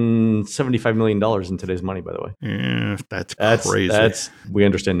 $275 million in today's money, by the way. Yeah, that's crazy. We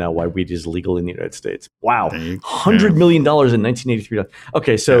understand now why weed is legal in the United States. Wow, $100 million in 1983.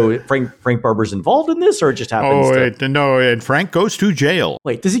 Okay, so Frank Barber's involved in this, or it just happens? No, and Frank goes to jail.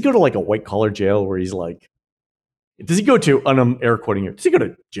 Wait, does he go to like a white collar jail where he's like? Does he go to? I'm air quoting here. Does he go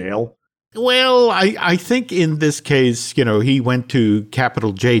to jail? Well, I think in this case, he went to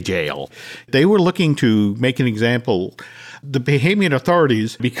capital J jail. They were looking to make an example. The Bahamian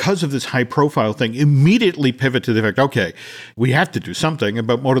authorities, because of this high-profile thing, immediately pivot to the fact, okay, we have to do something,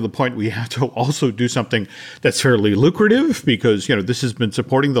 but more to the point, we have to also do something that's fairly lucrative because, this has been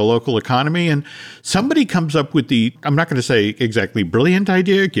supporting the local economy. And somebody comes up with I'm not going to say exactly brilliant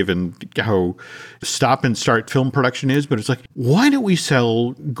idea, given how stop and start film production is, but it's like, why don't we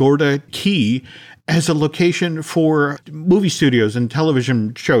sell Gorda Key as a location for movie studios and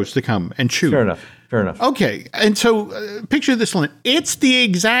television shows to come and shoot? Fair enough. Okay. And so picture this one. It's the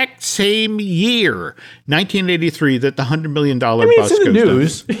exact same year, 1983, that the $100 million bust it's in the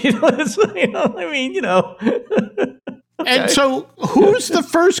goes news. Okay. And so who's the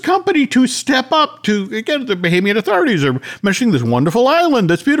first company to step up to, again, the Bahamian authorities are mentioning this wonderful island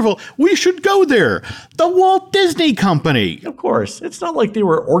that's beautiful. We should go there. The Walt Disney Company. Of course. It's not like they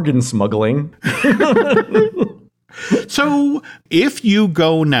were organ smuggling. So if you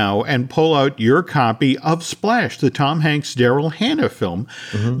go now and pull out your copy of Splash, the Tom Hanks, Daryl Hannah film,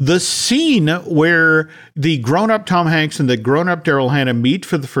 the scene where the grown-up Tom Hanks and the grown-up Daryl Hannah meet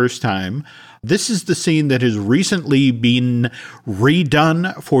for the first time, this is the scene that has recently been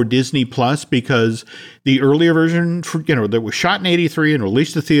redone for Disney Plus because the earlier version, that was shot in 83 and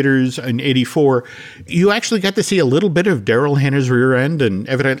released to theaters in 84, you actually got to see a little bit of Daryl Hannah's rear end, and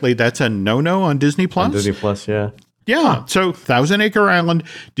evidently that's a no-no on Disney Plus. On Disney Plus, yeah. Yeah, so Thousand Acre Island,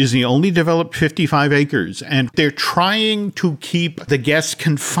 Disney only developed 55 acres, and they're trying to keep the guests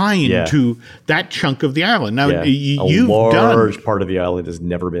confined to that chunk of the island. Now, a large part of the island has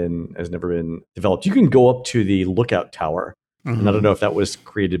never been developed. You can go up to the lookout tower, and I don't know if that was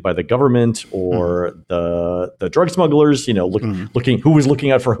created by the government or the drug smugglers. Looking who was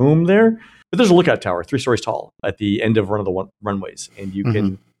looking out for whom there. But there's a lookout tower, 3 stories tall, at the end of one of the runways, and you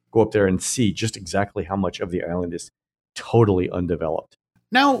can go up there and see just exactly how much of the island is totally undeveloped.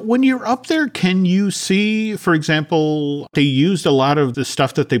 Now, when you're up there, can you see, for example, they used a lot of the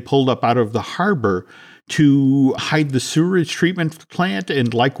stuff that they pulled up out of the harbor to hide the sewage treatment plant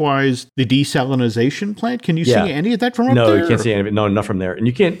and likewise the desalinization plant? Can you see any of that from up there? No, you can't see any of it. No, not from there. And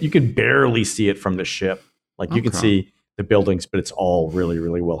you can barely see it from the ship. Like you can see the buildings, but it's all really,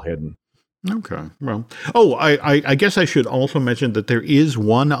 really well hidden. Okay. Well, I guess I should also mention that there is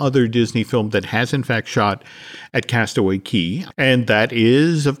one other Disney film that has in fact shot at Castaway Cay, and that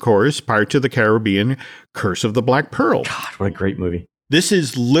is, of course, Pirates of the Caribbean, Curse of the Black Pearl. God, what a great movie. This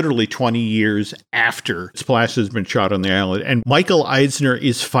is literally 20 years after Splash has been shot on the island. And Michael Eisner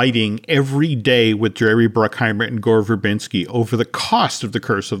is fighting every day with Jerry Bruckheimer and Gore Verbinski over the cost of the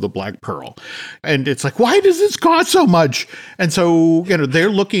Curse of the Black Pearl. And it's like, why does this cost so much? And so, they're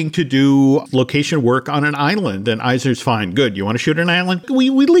looking to do location work on an island. And Eisner's fine. Good. You want to shoot an island? We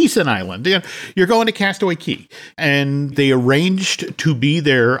lease an island. You're going to Castaway Cay. And they arranged to be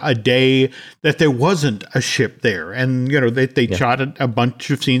there a day that there wasn't a ship there. And, they shot a bunch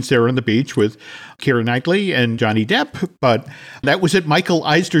of scenes there on the beach with Keira Knightley and Johnny Depp, but that was at Michael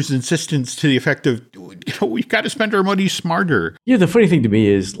Eisner's insistence to the effect of, we've got to spend our money smarter. Yeah, the funny thing to me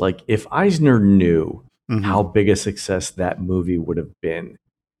is, like, if Eisner knew how big a success that movie would have been,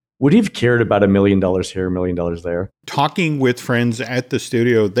 would he have cared about $1 million here, $1 million there? Talking with friends at the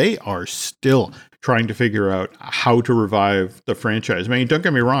studio, they are still trying to figure out how to revive the franchise. I mean, don't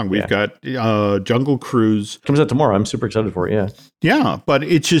get me wrong. We've got Jungle Cruise. Comes out tomorrow. I'm super excited for it, yeah. Yeah, but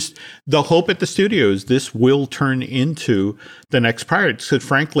it's just the hope at the studios, this will turn into the next Pirates. Because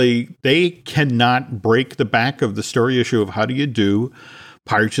frankly, they cannot break the back of the story issue of how do you do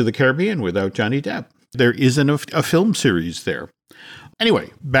Pirates of the Caribbean without Johnny Depp. There isn't a film series there.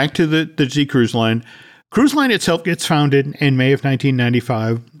 Anyway, back to the Disney Cruise Line. Cruise Line itself gets founded in May of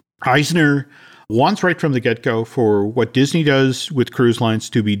 1995. Eisner wants right from the get-go for what Disney does with cruise lines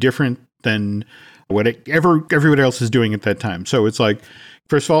to be different than whatever everybody else is doing at that time. So it's like,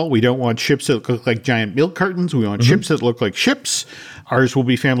 first of all, we don't want ships that look like giant milk cartons. We want ships that look like ships. Ours will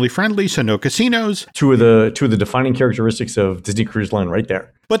be family friendly, so no casinos. Two of the defining characteristics of Disney Cruise Line right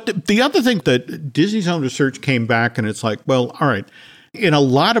there. But the other thing that Disney's own research came back, and it's like, well, all right. In a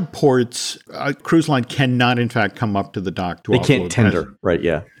lot of ports, a cruise line cannot, in fact, come up to the dock to offload. They can't tender, right?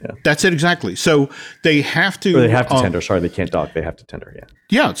 Yeah. That's it, exactly. So they have to... Or they have to tender. Sorry, they can't dock. They have to tender, yeah.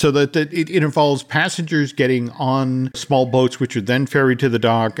 Yeah, so that it involves passengers getting on small boats, which are then ferried to the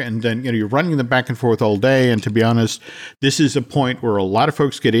dock, and then you're running them back and forth all day. And to be honest, this is a point where a lot of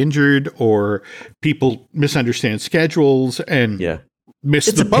folks get injured or people misunderstand schedules and miss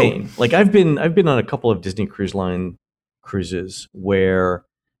the boat. Pain. Like I've been on a couple of Disney Cruise Line cruises where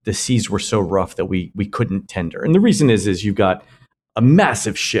the seas were so rough that we couldn't tender. And the reason is you've got a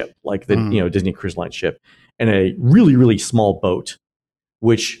massive ship like the Disney Cruise Line ship and a really, really small boat,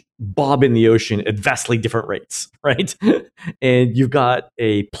 which bob in the ocean at vastly different rates, right? And you've got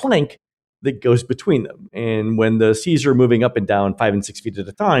a plank that goes between them. And when the seas are moving up and down 5 and 6 feet at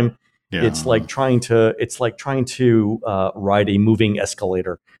a time, it's like trying to ride a moving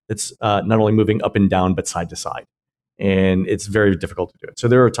escalator that's not only moving up and down, but side to side. And it's very difficult to do it. So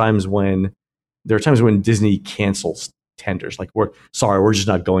there are times when Disney cancels tenders, like we're just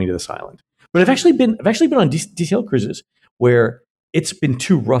not going to this island. But I've actually been on DCL cruises where it's been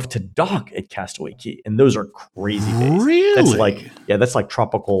too rough to dock at Castaway Cay, and those are crazy days. Really? That's like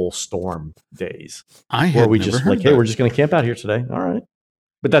tropical storm days. Where we just like, hey, we're just going to camp out here today. All right,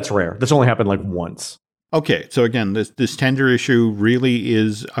 but that's rare. That's only happened like once. Okay, so again, this tender issue really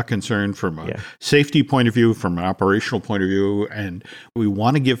is a concern from a safety point of view, from an operational point of view, and we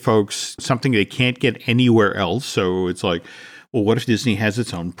want to give folks something they can't get anywhere else. So it's like, well, what if Disney has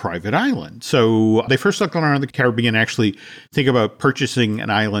its own private island? So they first look around the Caribbean, actually think about purchasing an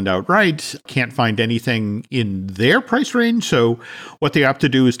island outright. Can't find anything in their price range. So what they opt to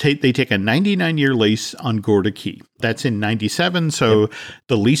do is they take a 99-year lease on Gorda Key. That's in 97. So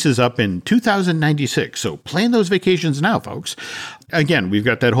the lease is up in 2096. So plan those vacations now, folks. Again, we've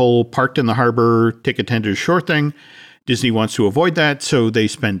got that whole parked in the harbor, ticket tender shore thing. Disney wants to avoid that, so they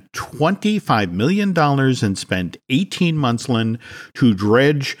spend $25 million and spend 18 months, Lynn, to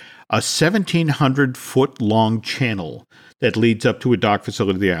dredge a 1,700-foot-long channel that leads up to a dock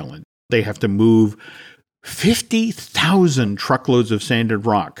facility of the island. They have to move 50,000 truckloads of sand and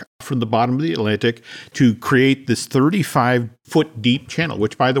rock from the bottom of the Atlantic to create this 35-foot deep channel,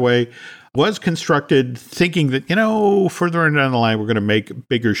 which, by the way, was constructed thinking that, further down the line, we're going to make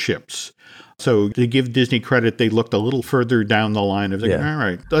bigger ships. So to give Disney credit, they looked a little further down the line of all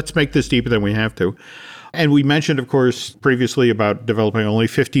right, let's make this deeper than we have to. And we mentioned, of course, previously about developing only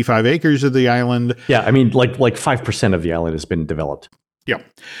 55 acres of the island. Yeah, I mean, like 5% of the island has been developed. Yeah.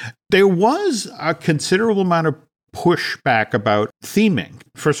 There was a considerable amount of pushback about theming.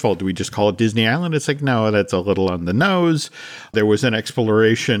 First of all, do we just call it Disney Island? It's like, no, that's a little on the nose. There was an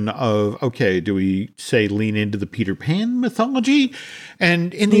exploration of, okay, do we say lean into the Peter Pan mythology?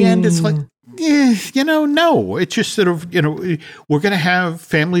 And in the end, it's like, no. It's just sort of, we're going to have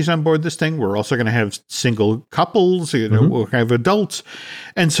families on board this thing. We're also going to have single couples, we'll have adults.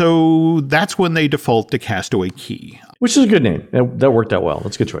 And so that's when they default to Castaway Cay. Which is a good name. That worked out well.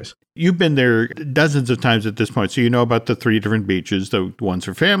 That's a good choice. You've been there dozens of times at this point, so you know about the 3 different beaches. The ones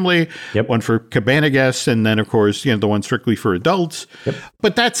for family, one for cabana guests, and then, of course, the one strictly for adults. Yep.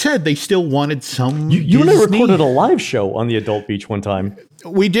 But that said, they still wanted some You and I recorded a live show on the adult beach one time.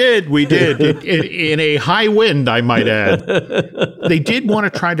 We did. In a high wind, I might add. They did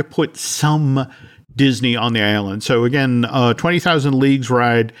want to try to put some Disney on the island. So again, 20,000 Leagues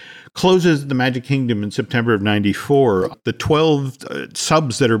ride closes the Magic Kingdom in September of 94. The 12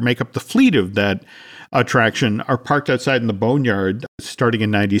 subs that make up the fleet of that attraction are parked outside in the boneyard starting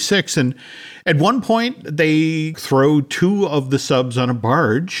in 96. And at one point, they throw 2 of the subs on a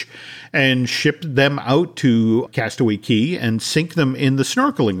barge and ship them out to Castaway Cay and sink them in the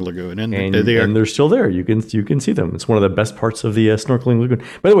snorkeling lagoon. And they're still there. You can see them. It's one of the best parts of the snorkeling lagoon.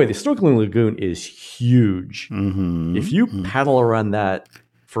 By the way, the snorkeling lagoon is huge. Mm-hmm. If you paddle around that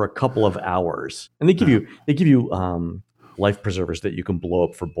for a couple of hours, and they give you life preservers that you can blow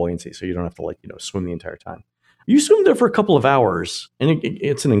up for buoyancy, so you don't have to swim the entire time. You swim there for a couple of hours, and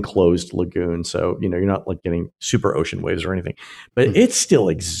it's an enclosed lagoon, so you're not getting super ocean waves or anything. But it's still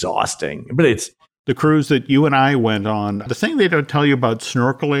exhausting. But it's the cruise that you and I went on. The thing they don't tell you about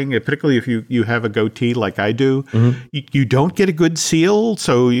snorkeling, particularly if you have a goatee like I do, you don't get a good seal.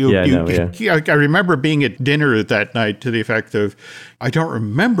 So I remember being at dinner that night to the effect of, I don't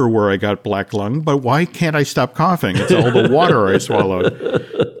remember where I got black lung, but why can't I stop coughing? It's all the water I swallowed.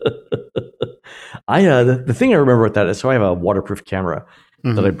 The thing I remember about that is, so I have a waterproof camera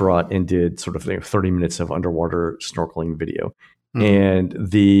that I brought and did sort of 30 minutes of underwater snorkeling video. And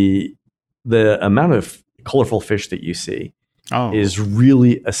the amount of colorful fish that you see is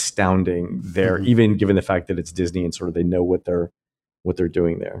really astounding there, even given the fact that it's Disney and sort of they know what they're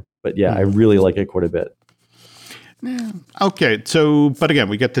doing there. But yeah, I really like it quite a bit. Yeah. Okay, so, but again,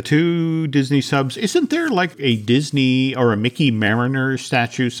 we get the 2 Disney subs. Isn't there a Disney or a Mickey Mariner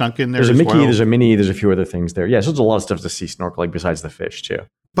statue sunk in there? There's a Mickey, well? There's a Minnie, there's a few other things there. Yeah, so there's a lot of stuff to see snorkeling besides the fish, too.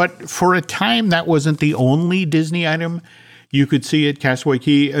 But for a time, that wasn't the only Disney item you could see at Castaway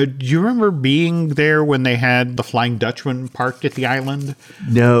Cay. Do you remember being there when they had the Flying Dutchman parked at the island?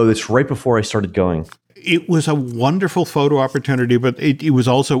 No, that's right before I started going. It was a wonderful photo opportunity, but it was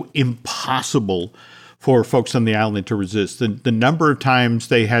also impossible for folks on the island to resist. The number of times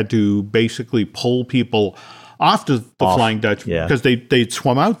they had to basically pull people off the Flying Dutchman because they'd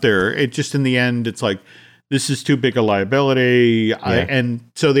swum out there. It just, in the end, it's like, this is too big a liability. And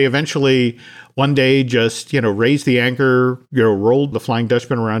so they eventually one day just, raised the anchor, rolled the Flying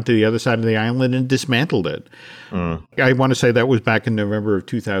Dutchman around to the other side of the island and dismantled it. I want to say that was back in November of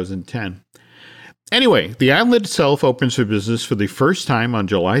 2010. Anyway, the island itself opens for business for the first time on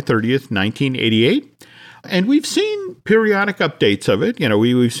July 30th, 1988. And we've seen periodic updates of it.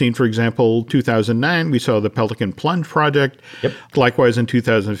 We've seen, for example, 2009, we saw the Pelican Plunge project. Yep. Likewise, in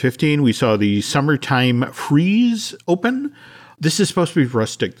 2015, we saw the Summertime Freeze open. This is supposed to be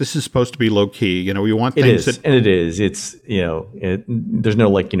rustic. This is supposed to be low key. We want things and it is. It's there's no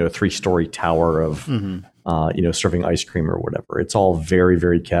 3-story tower of serving ice cream or whatever. It's all very,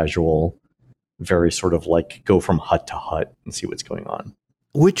 very casual, very sort of go from hut to hut and see what's going on.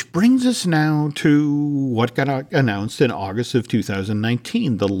 Which brings us now to what got announced in August of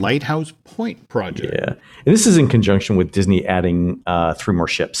 2019, the Lighthouse Point project. Yeah, and this is in conjunction with Disney adding 3 more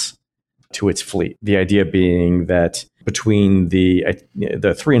ships to its fleet. The idea being that between the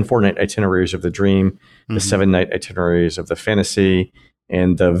 3 and 4 night itineraries of the Dream, the 7 night itineraries of the Fantasy,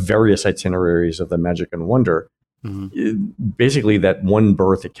 and the various itineraries of the Magic and Wonder, basically that one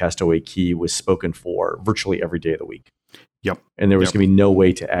berth at Castaway Cay was spoken for virtually every day of the week. Yep. And there was going to be no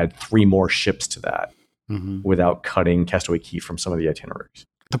way to add 3 more ships to that without cutting Castaway Cay from some of the itineraries.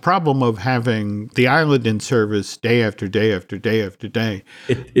 The problem of having the island in service day after day after day after day.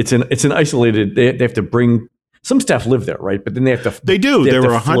 It's an isolated, they have to bring, some staff live there, right? But then they have to. They do. There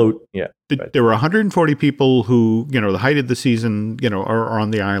were 140 people who, the height of the season, are on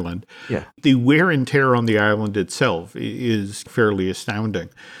the island. Yeah. The wear and tear on the island itself is fairly astounding.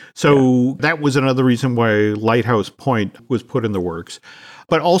 So that was another reason why Lighthouse Point was put in the works.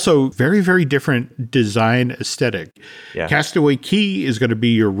 But also very, very different design aesthetic. Yeah. Castaway Cay is going to be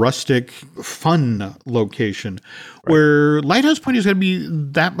your rustic, fun location, where Lighthouse Point is going to be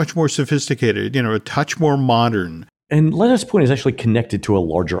that much more sophisticated, a touch more modern. And Lighthouse Point is actually connected to a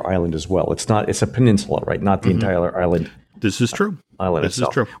larger island as well. It's a peninsula, right? Not the entire island. This is true. Island this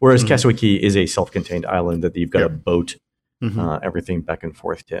itself. Is true. Whereas Castaway Cay is a self-contained island that you've got a boat, everything back and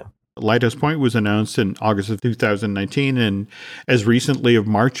forth to. Lighthouse Point was announced in August of 2019, and as recently of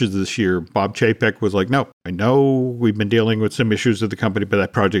March of this year, Bob Chapek was like, no, I know we've been dealing with some issues with the company, but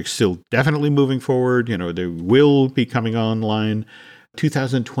that project's still definitely moving forward. They will be coming online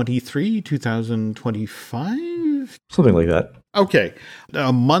 2023, 2025? Something like that. Okay.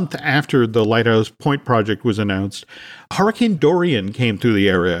 A month after the Lighthouse Point project was announced, Hurricane Dorian came through the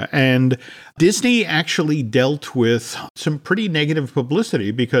area, and Disney actually dealt with some pretty negative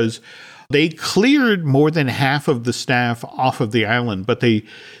publicity because they cleared more than half of the staff off of the island, but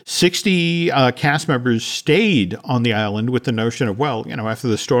 60 cast members stayed on the island with the notion of, well, after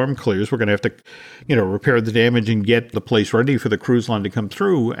the storm clears, we're going to have to, repair the damage and get the place ready for the cruise line to come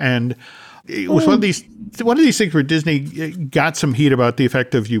through. And it was one of these things where Disney got some heat about the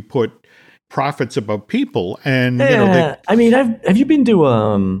effect of you put profits above people. And have you been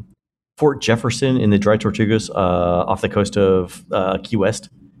to Fort Jefferson in the Dry Tortugas off the coast of Key West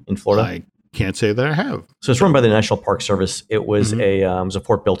in Florida? I can't say that I have. So it's run by the National Park Service. It was it was a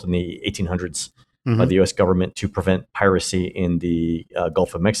fort built in the 1800s by the U.S. government to prevent piracy in the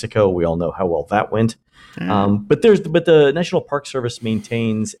Gulf of Mexico. We all know how well that went. But the National Park Service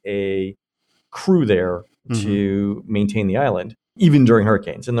maintains a crew there to maintain the island, even during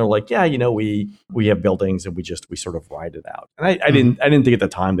hurricanes. And they're like, yeah, we have buildings and we sort of ride it out. And I didn't think at the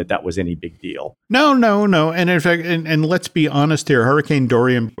time that was any big deal. No. And in fact, and let's be honest here, Hurricane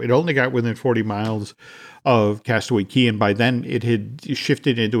Dorian, it only got within 40 miles of Castaway Cay, and by then it had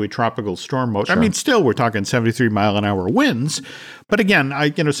shifted into a tropical storm mode. Sure. I mean, still we're talking 73 mile an hour winds, but again,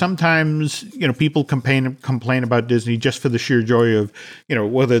 sometimes people complain about Disney just for the sheer joy of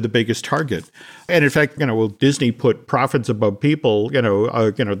whether the biggest target, and in fact, Disney put profits above people.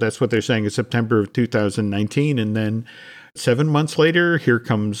 That's what they're saying in September of 2019, and then 7 months later, here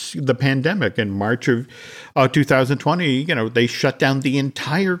comes the pandemic. In March of 2020, they shut down the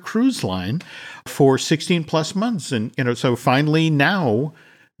entire cruise line for 16 plus months. And, so finally now,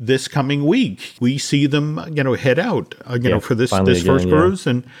 this coming week, we see them, head out, for this first cruise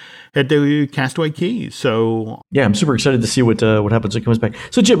and head to Castaway Cay. So yeah, I'm super excited to see what happens when it comes back.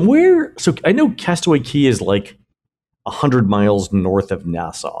 So Jim, so I know Castaway Cay is like 100 miles north of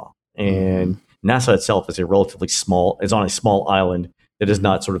Nassau, and Nassau itself is on a small island that is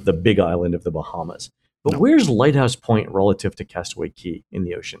not sort of the big island of the Bahamas. But where's Lighthouse Point relative to Castaway Cay in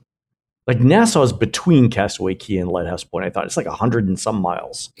the ocean? Like Nassau is between Castaway Cay and Lighthouse Point. I thought it's like 100 and some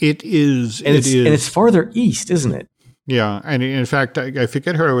miles. It is. And it's farther east, isn't it? Yeah. And in fact, I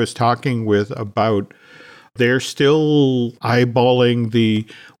forget who I was talking with about, they're still eyeballing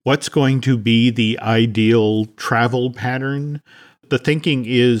what's going to be the ideal travel pattern. The thinking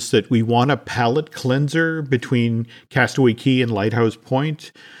is that we want a palate cleanser between Castaway Cay and Lighthouse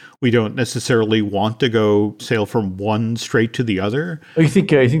Point. We don't necessarily want to go sail from one straight to the other. Oh, you think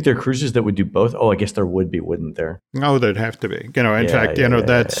there are cruises that would do both? Oh, I guess there would be, wouldn't there? No, there'd have to be. In fact,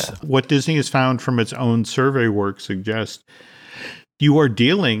 that's what Disney has found from its own survey work suggests. You are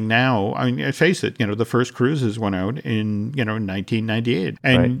dealing now, I mean, face it, the first cruises went out in, 1998.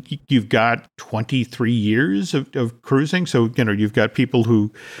 And you've got 23 years of cruising. So, you've got people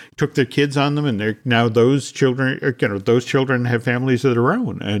who took their kids on them, and they're now those children have families of their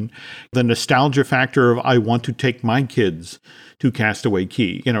own. And the nostalgia factor of, I want to take my kids to Castaway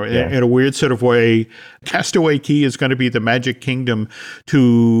Cay. In a weird sort of way, Castaway Cay is going to be the Magic Kingdom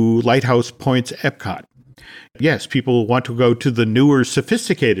to Lighthouse Point's Epcot. Yes, people want to go to the newer,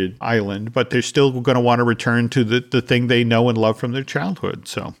 sophisticated island, but they're still going to want to return to the thing they know and love from their childhood.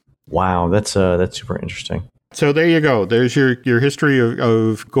 So, wow, that's super interesting. So there you go. There's your history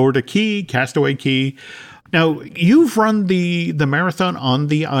of Gorda Cay, Castaway Cay. Now, you've run the marathon on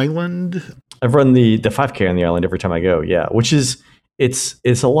the island. I've run the 5K on the island every time I go. Yeah, which is it's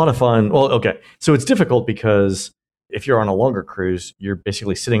a lot of fun. Well, okay, so it's difficult because if you're on a longer cruise, you're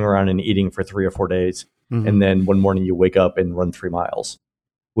basically sitting around and eating for 3 or 4 days. And then one morning you wake up and run 3 miles,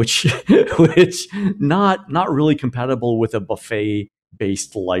 which not really compatible with a buffet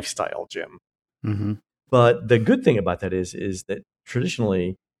based lifestyle, Jim. But the good thing about that is that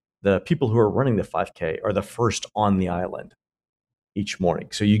traditionally the people who are running the 5K are the first on the island each morning.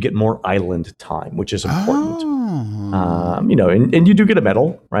 So you get more island time, which is important. And you do get a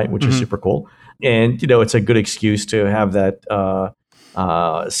medal, right? Which is super cool. And, it's a good excuse to have that,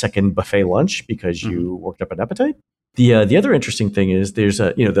 second buffet lunch because you worked up an appetite. The other interesting thing is there's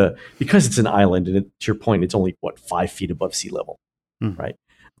because it's an island and to your point, it's only 5 feet above sea level, right?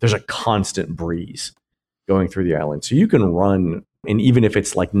 There's a constant breeze going through the island, so you can run, and even if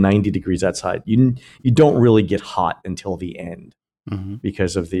it's like 90 degrees outside, you don't really get hot until the end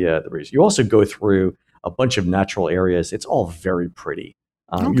because of the breeze. You also go through a bunch of natural areas. It's all very pretty.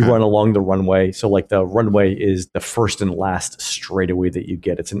 You run along the runway. So like the runway is the first and last straightaway that you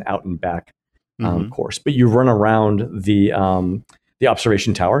get. It's an out and back course, but you run around the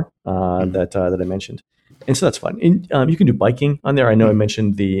observation tower that I mentioned. And so that's fun. And you can do biking on there. I know I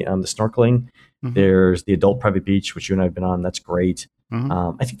mentioned the snorkeling. Mhm. There's the adult private beach, which you and I have been on. That's great.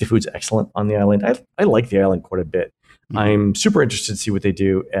 Mhm. I think the food's excellent on the island. I like the island quite a bit. Mhm. I'm super interested to see what they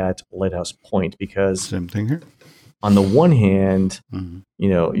do at Lighthouse Point because Same thing here. on the one hand, Mhm.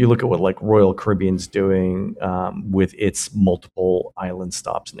 you look at what like Royal Caribbean's doing with its multiple island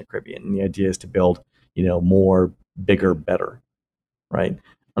stops in the Caribbean. And the idea is to build, more, bigger, better, right?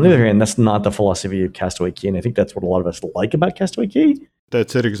 On the other hand, that's not the philosophy of Castaway Cay, and I think that's what a lot of us like about Castaway Cay.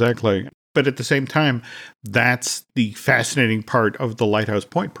 That's it, exactly. But at the same time, that's the fascinating part of the Lighthouse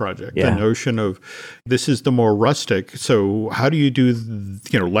Point project. Yeah. The notion of this is the more rustic. So how do you do,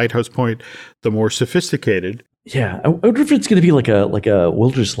 Lighthouse Point, the more sophisticated? Yeah, I wonder if it's going to be like a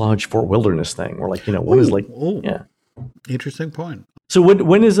Wilderness Lodge Fort Wilderness thing, or like one is like yeah. Interesting point. So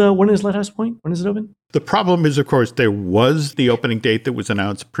when is Lighthouse Point? When is it open? The problem is, of course, there was the opening date that was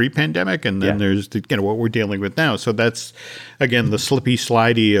announced pre-pandemic, and then there's what we're dealing with now. So that's, again, the slippy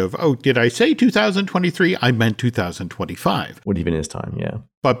slidey of, did I say 2023? I meant 2025. What even is time? Yeah.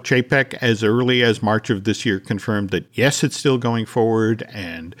 Bob Chapek, as early as March of this year, confirmed that, yes, it's still going forward,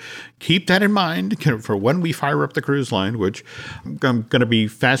 and keep that in mind for when we fire up the cruise line, which I'm going to be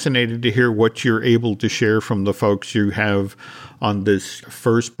fascinated to hear what you're able to share from the folks you have on this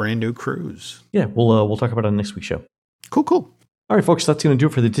first brand new cruise. Yeah, we'll talk about it on next week's show. Cool. All right, folks, that's going to do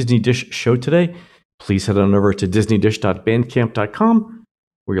it for the Disney Dish show today. Please head on over to disneydish.bandcamp.com,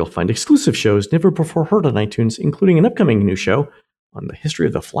 where you'll find exclusive shows never before heard on iTunes, including an upcoming new show on the history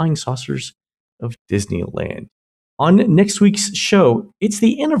of the flying saucers of Disneyland. On next week's show, it's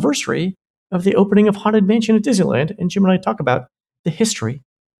the anniversary of the opening of Haunted Mansion at Disneyland, and Jim and I talk about the history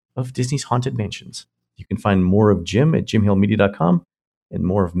of Disney's Haunted Mansions. You can find more of Jim at jimhalemedia.com and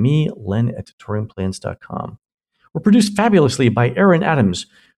more of me, Len, at tutoriumplans.com. We're produced fabulously by Aaron Adams,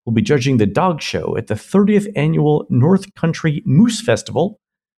 who will be judging the dog show at the 30th Annual North Country Moose Festival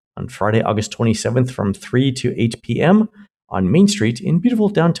on Friday, August 27th from 3 to 8 p.m. on Main Street in beautiful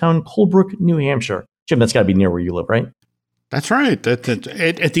downtown Colebrook, New Hampshire. Jim, that's got to be near where you live, right? That's right. That's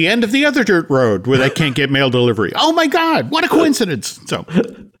at the end of the other dirt road where they can't get mail delivery. Oh, my God. What a coincidence. So,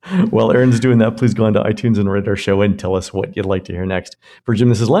 while Aaron's doing that, please go on to iTunes and rate our show and tell us what you'd like to hear next. For Jim,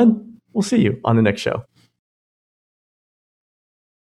 this is Len. We'll see you on the next show.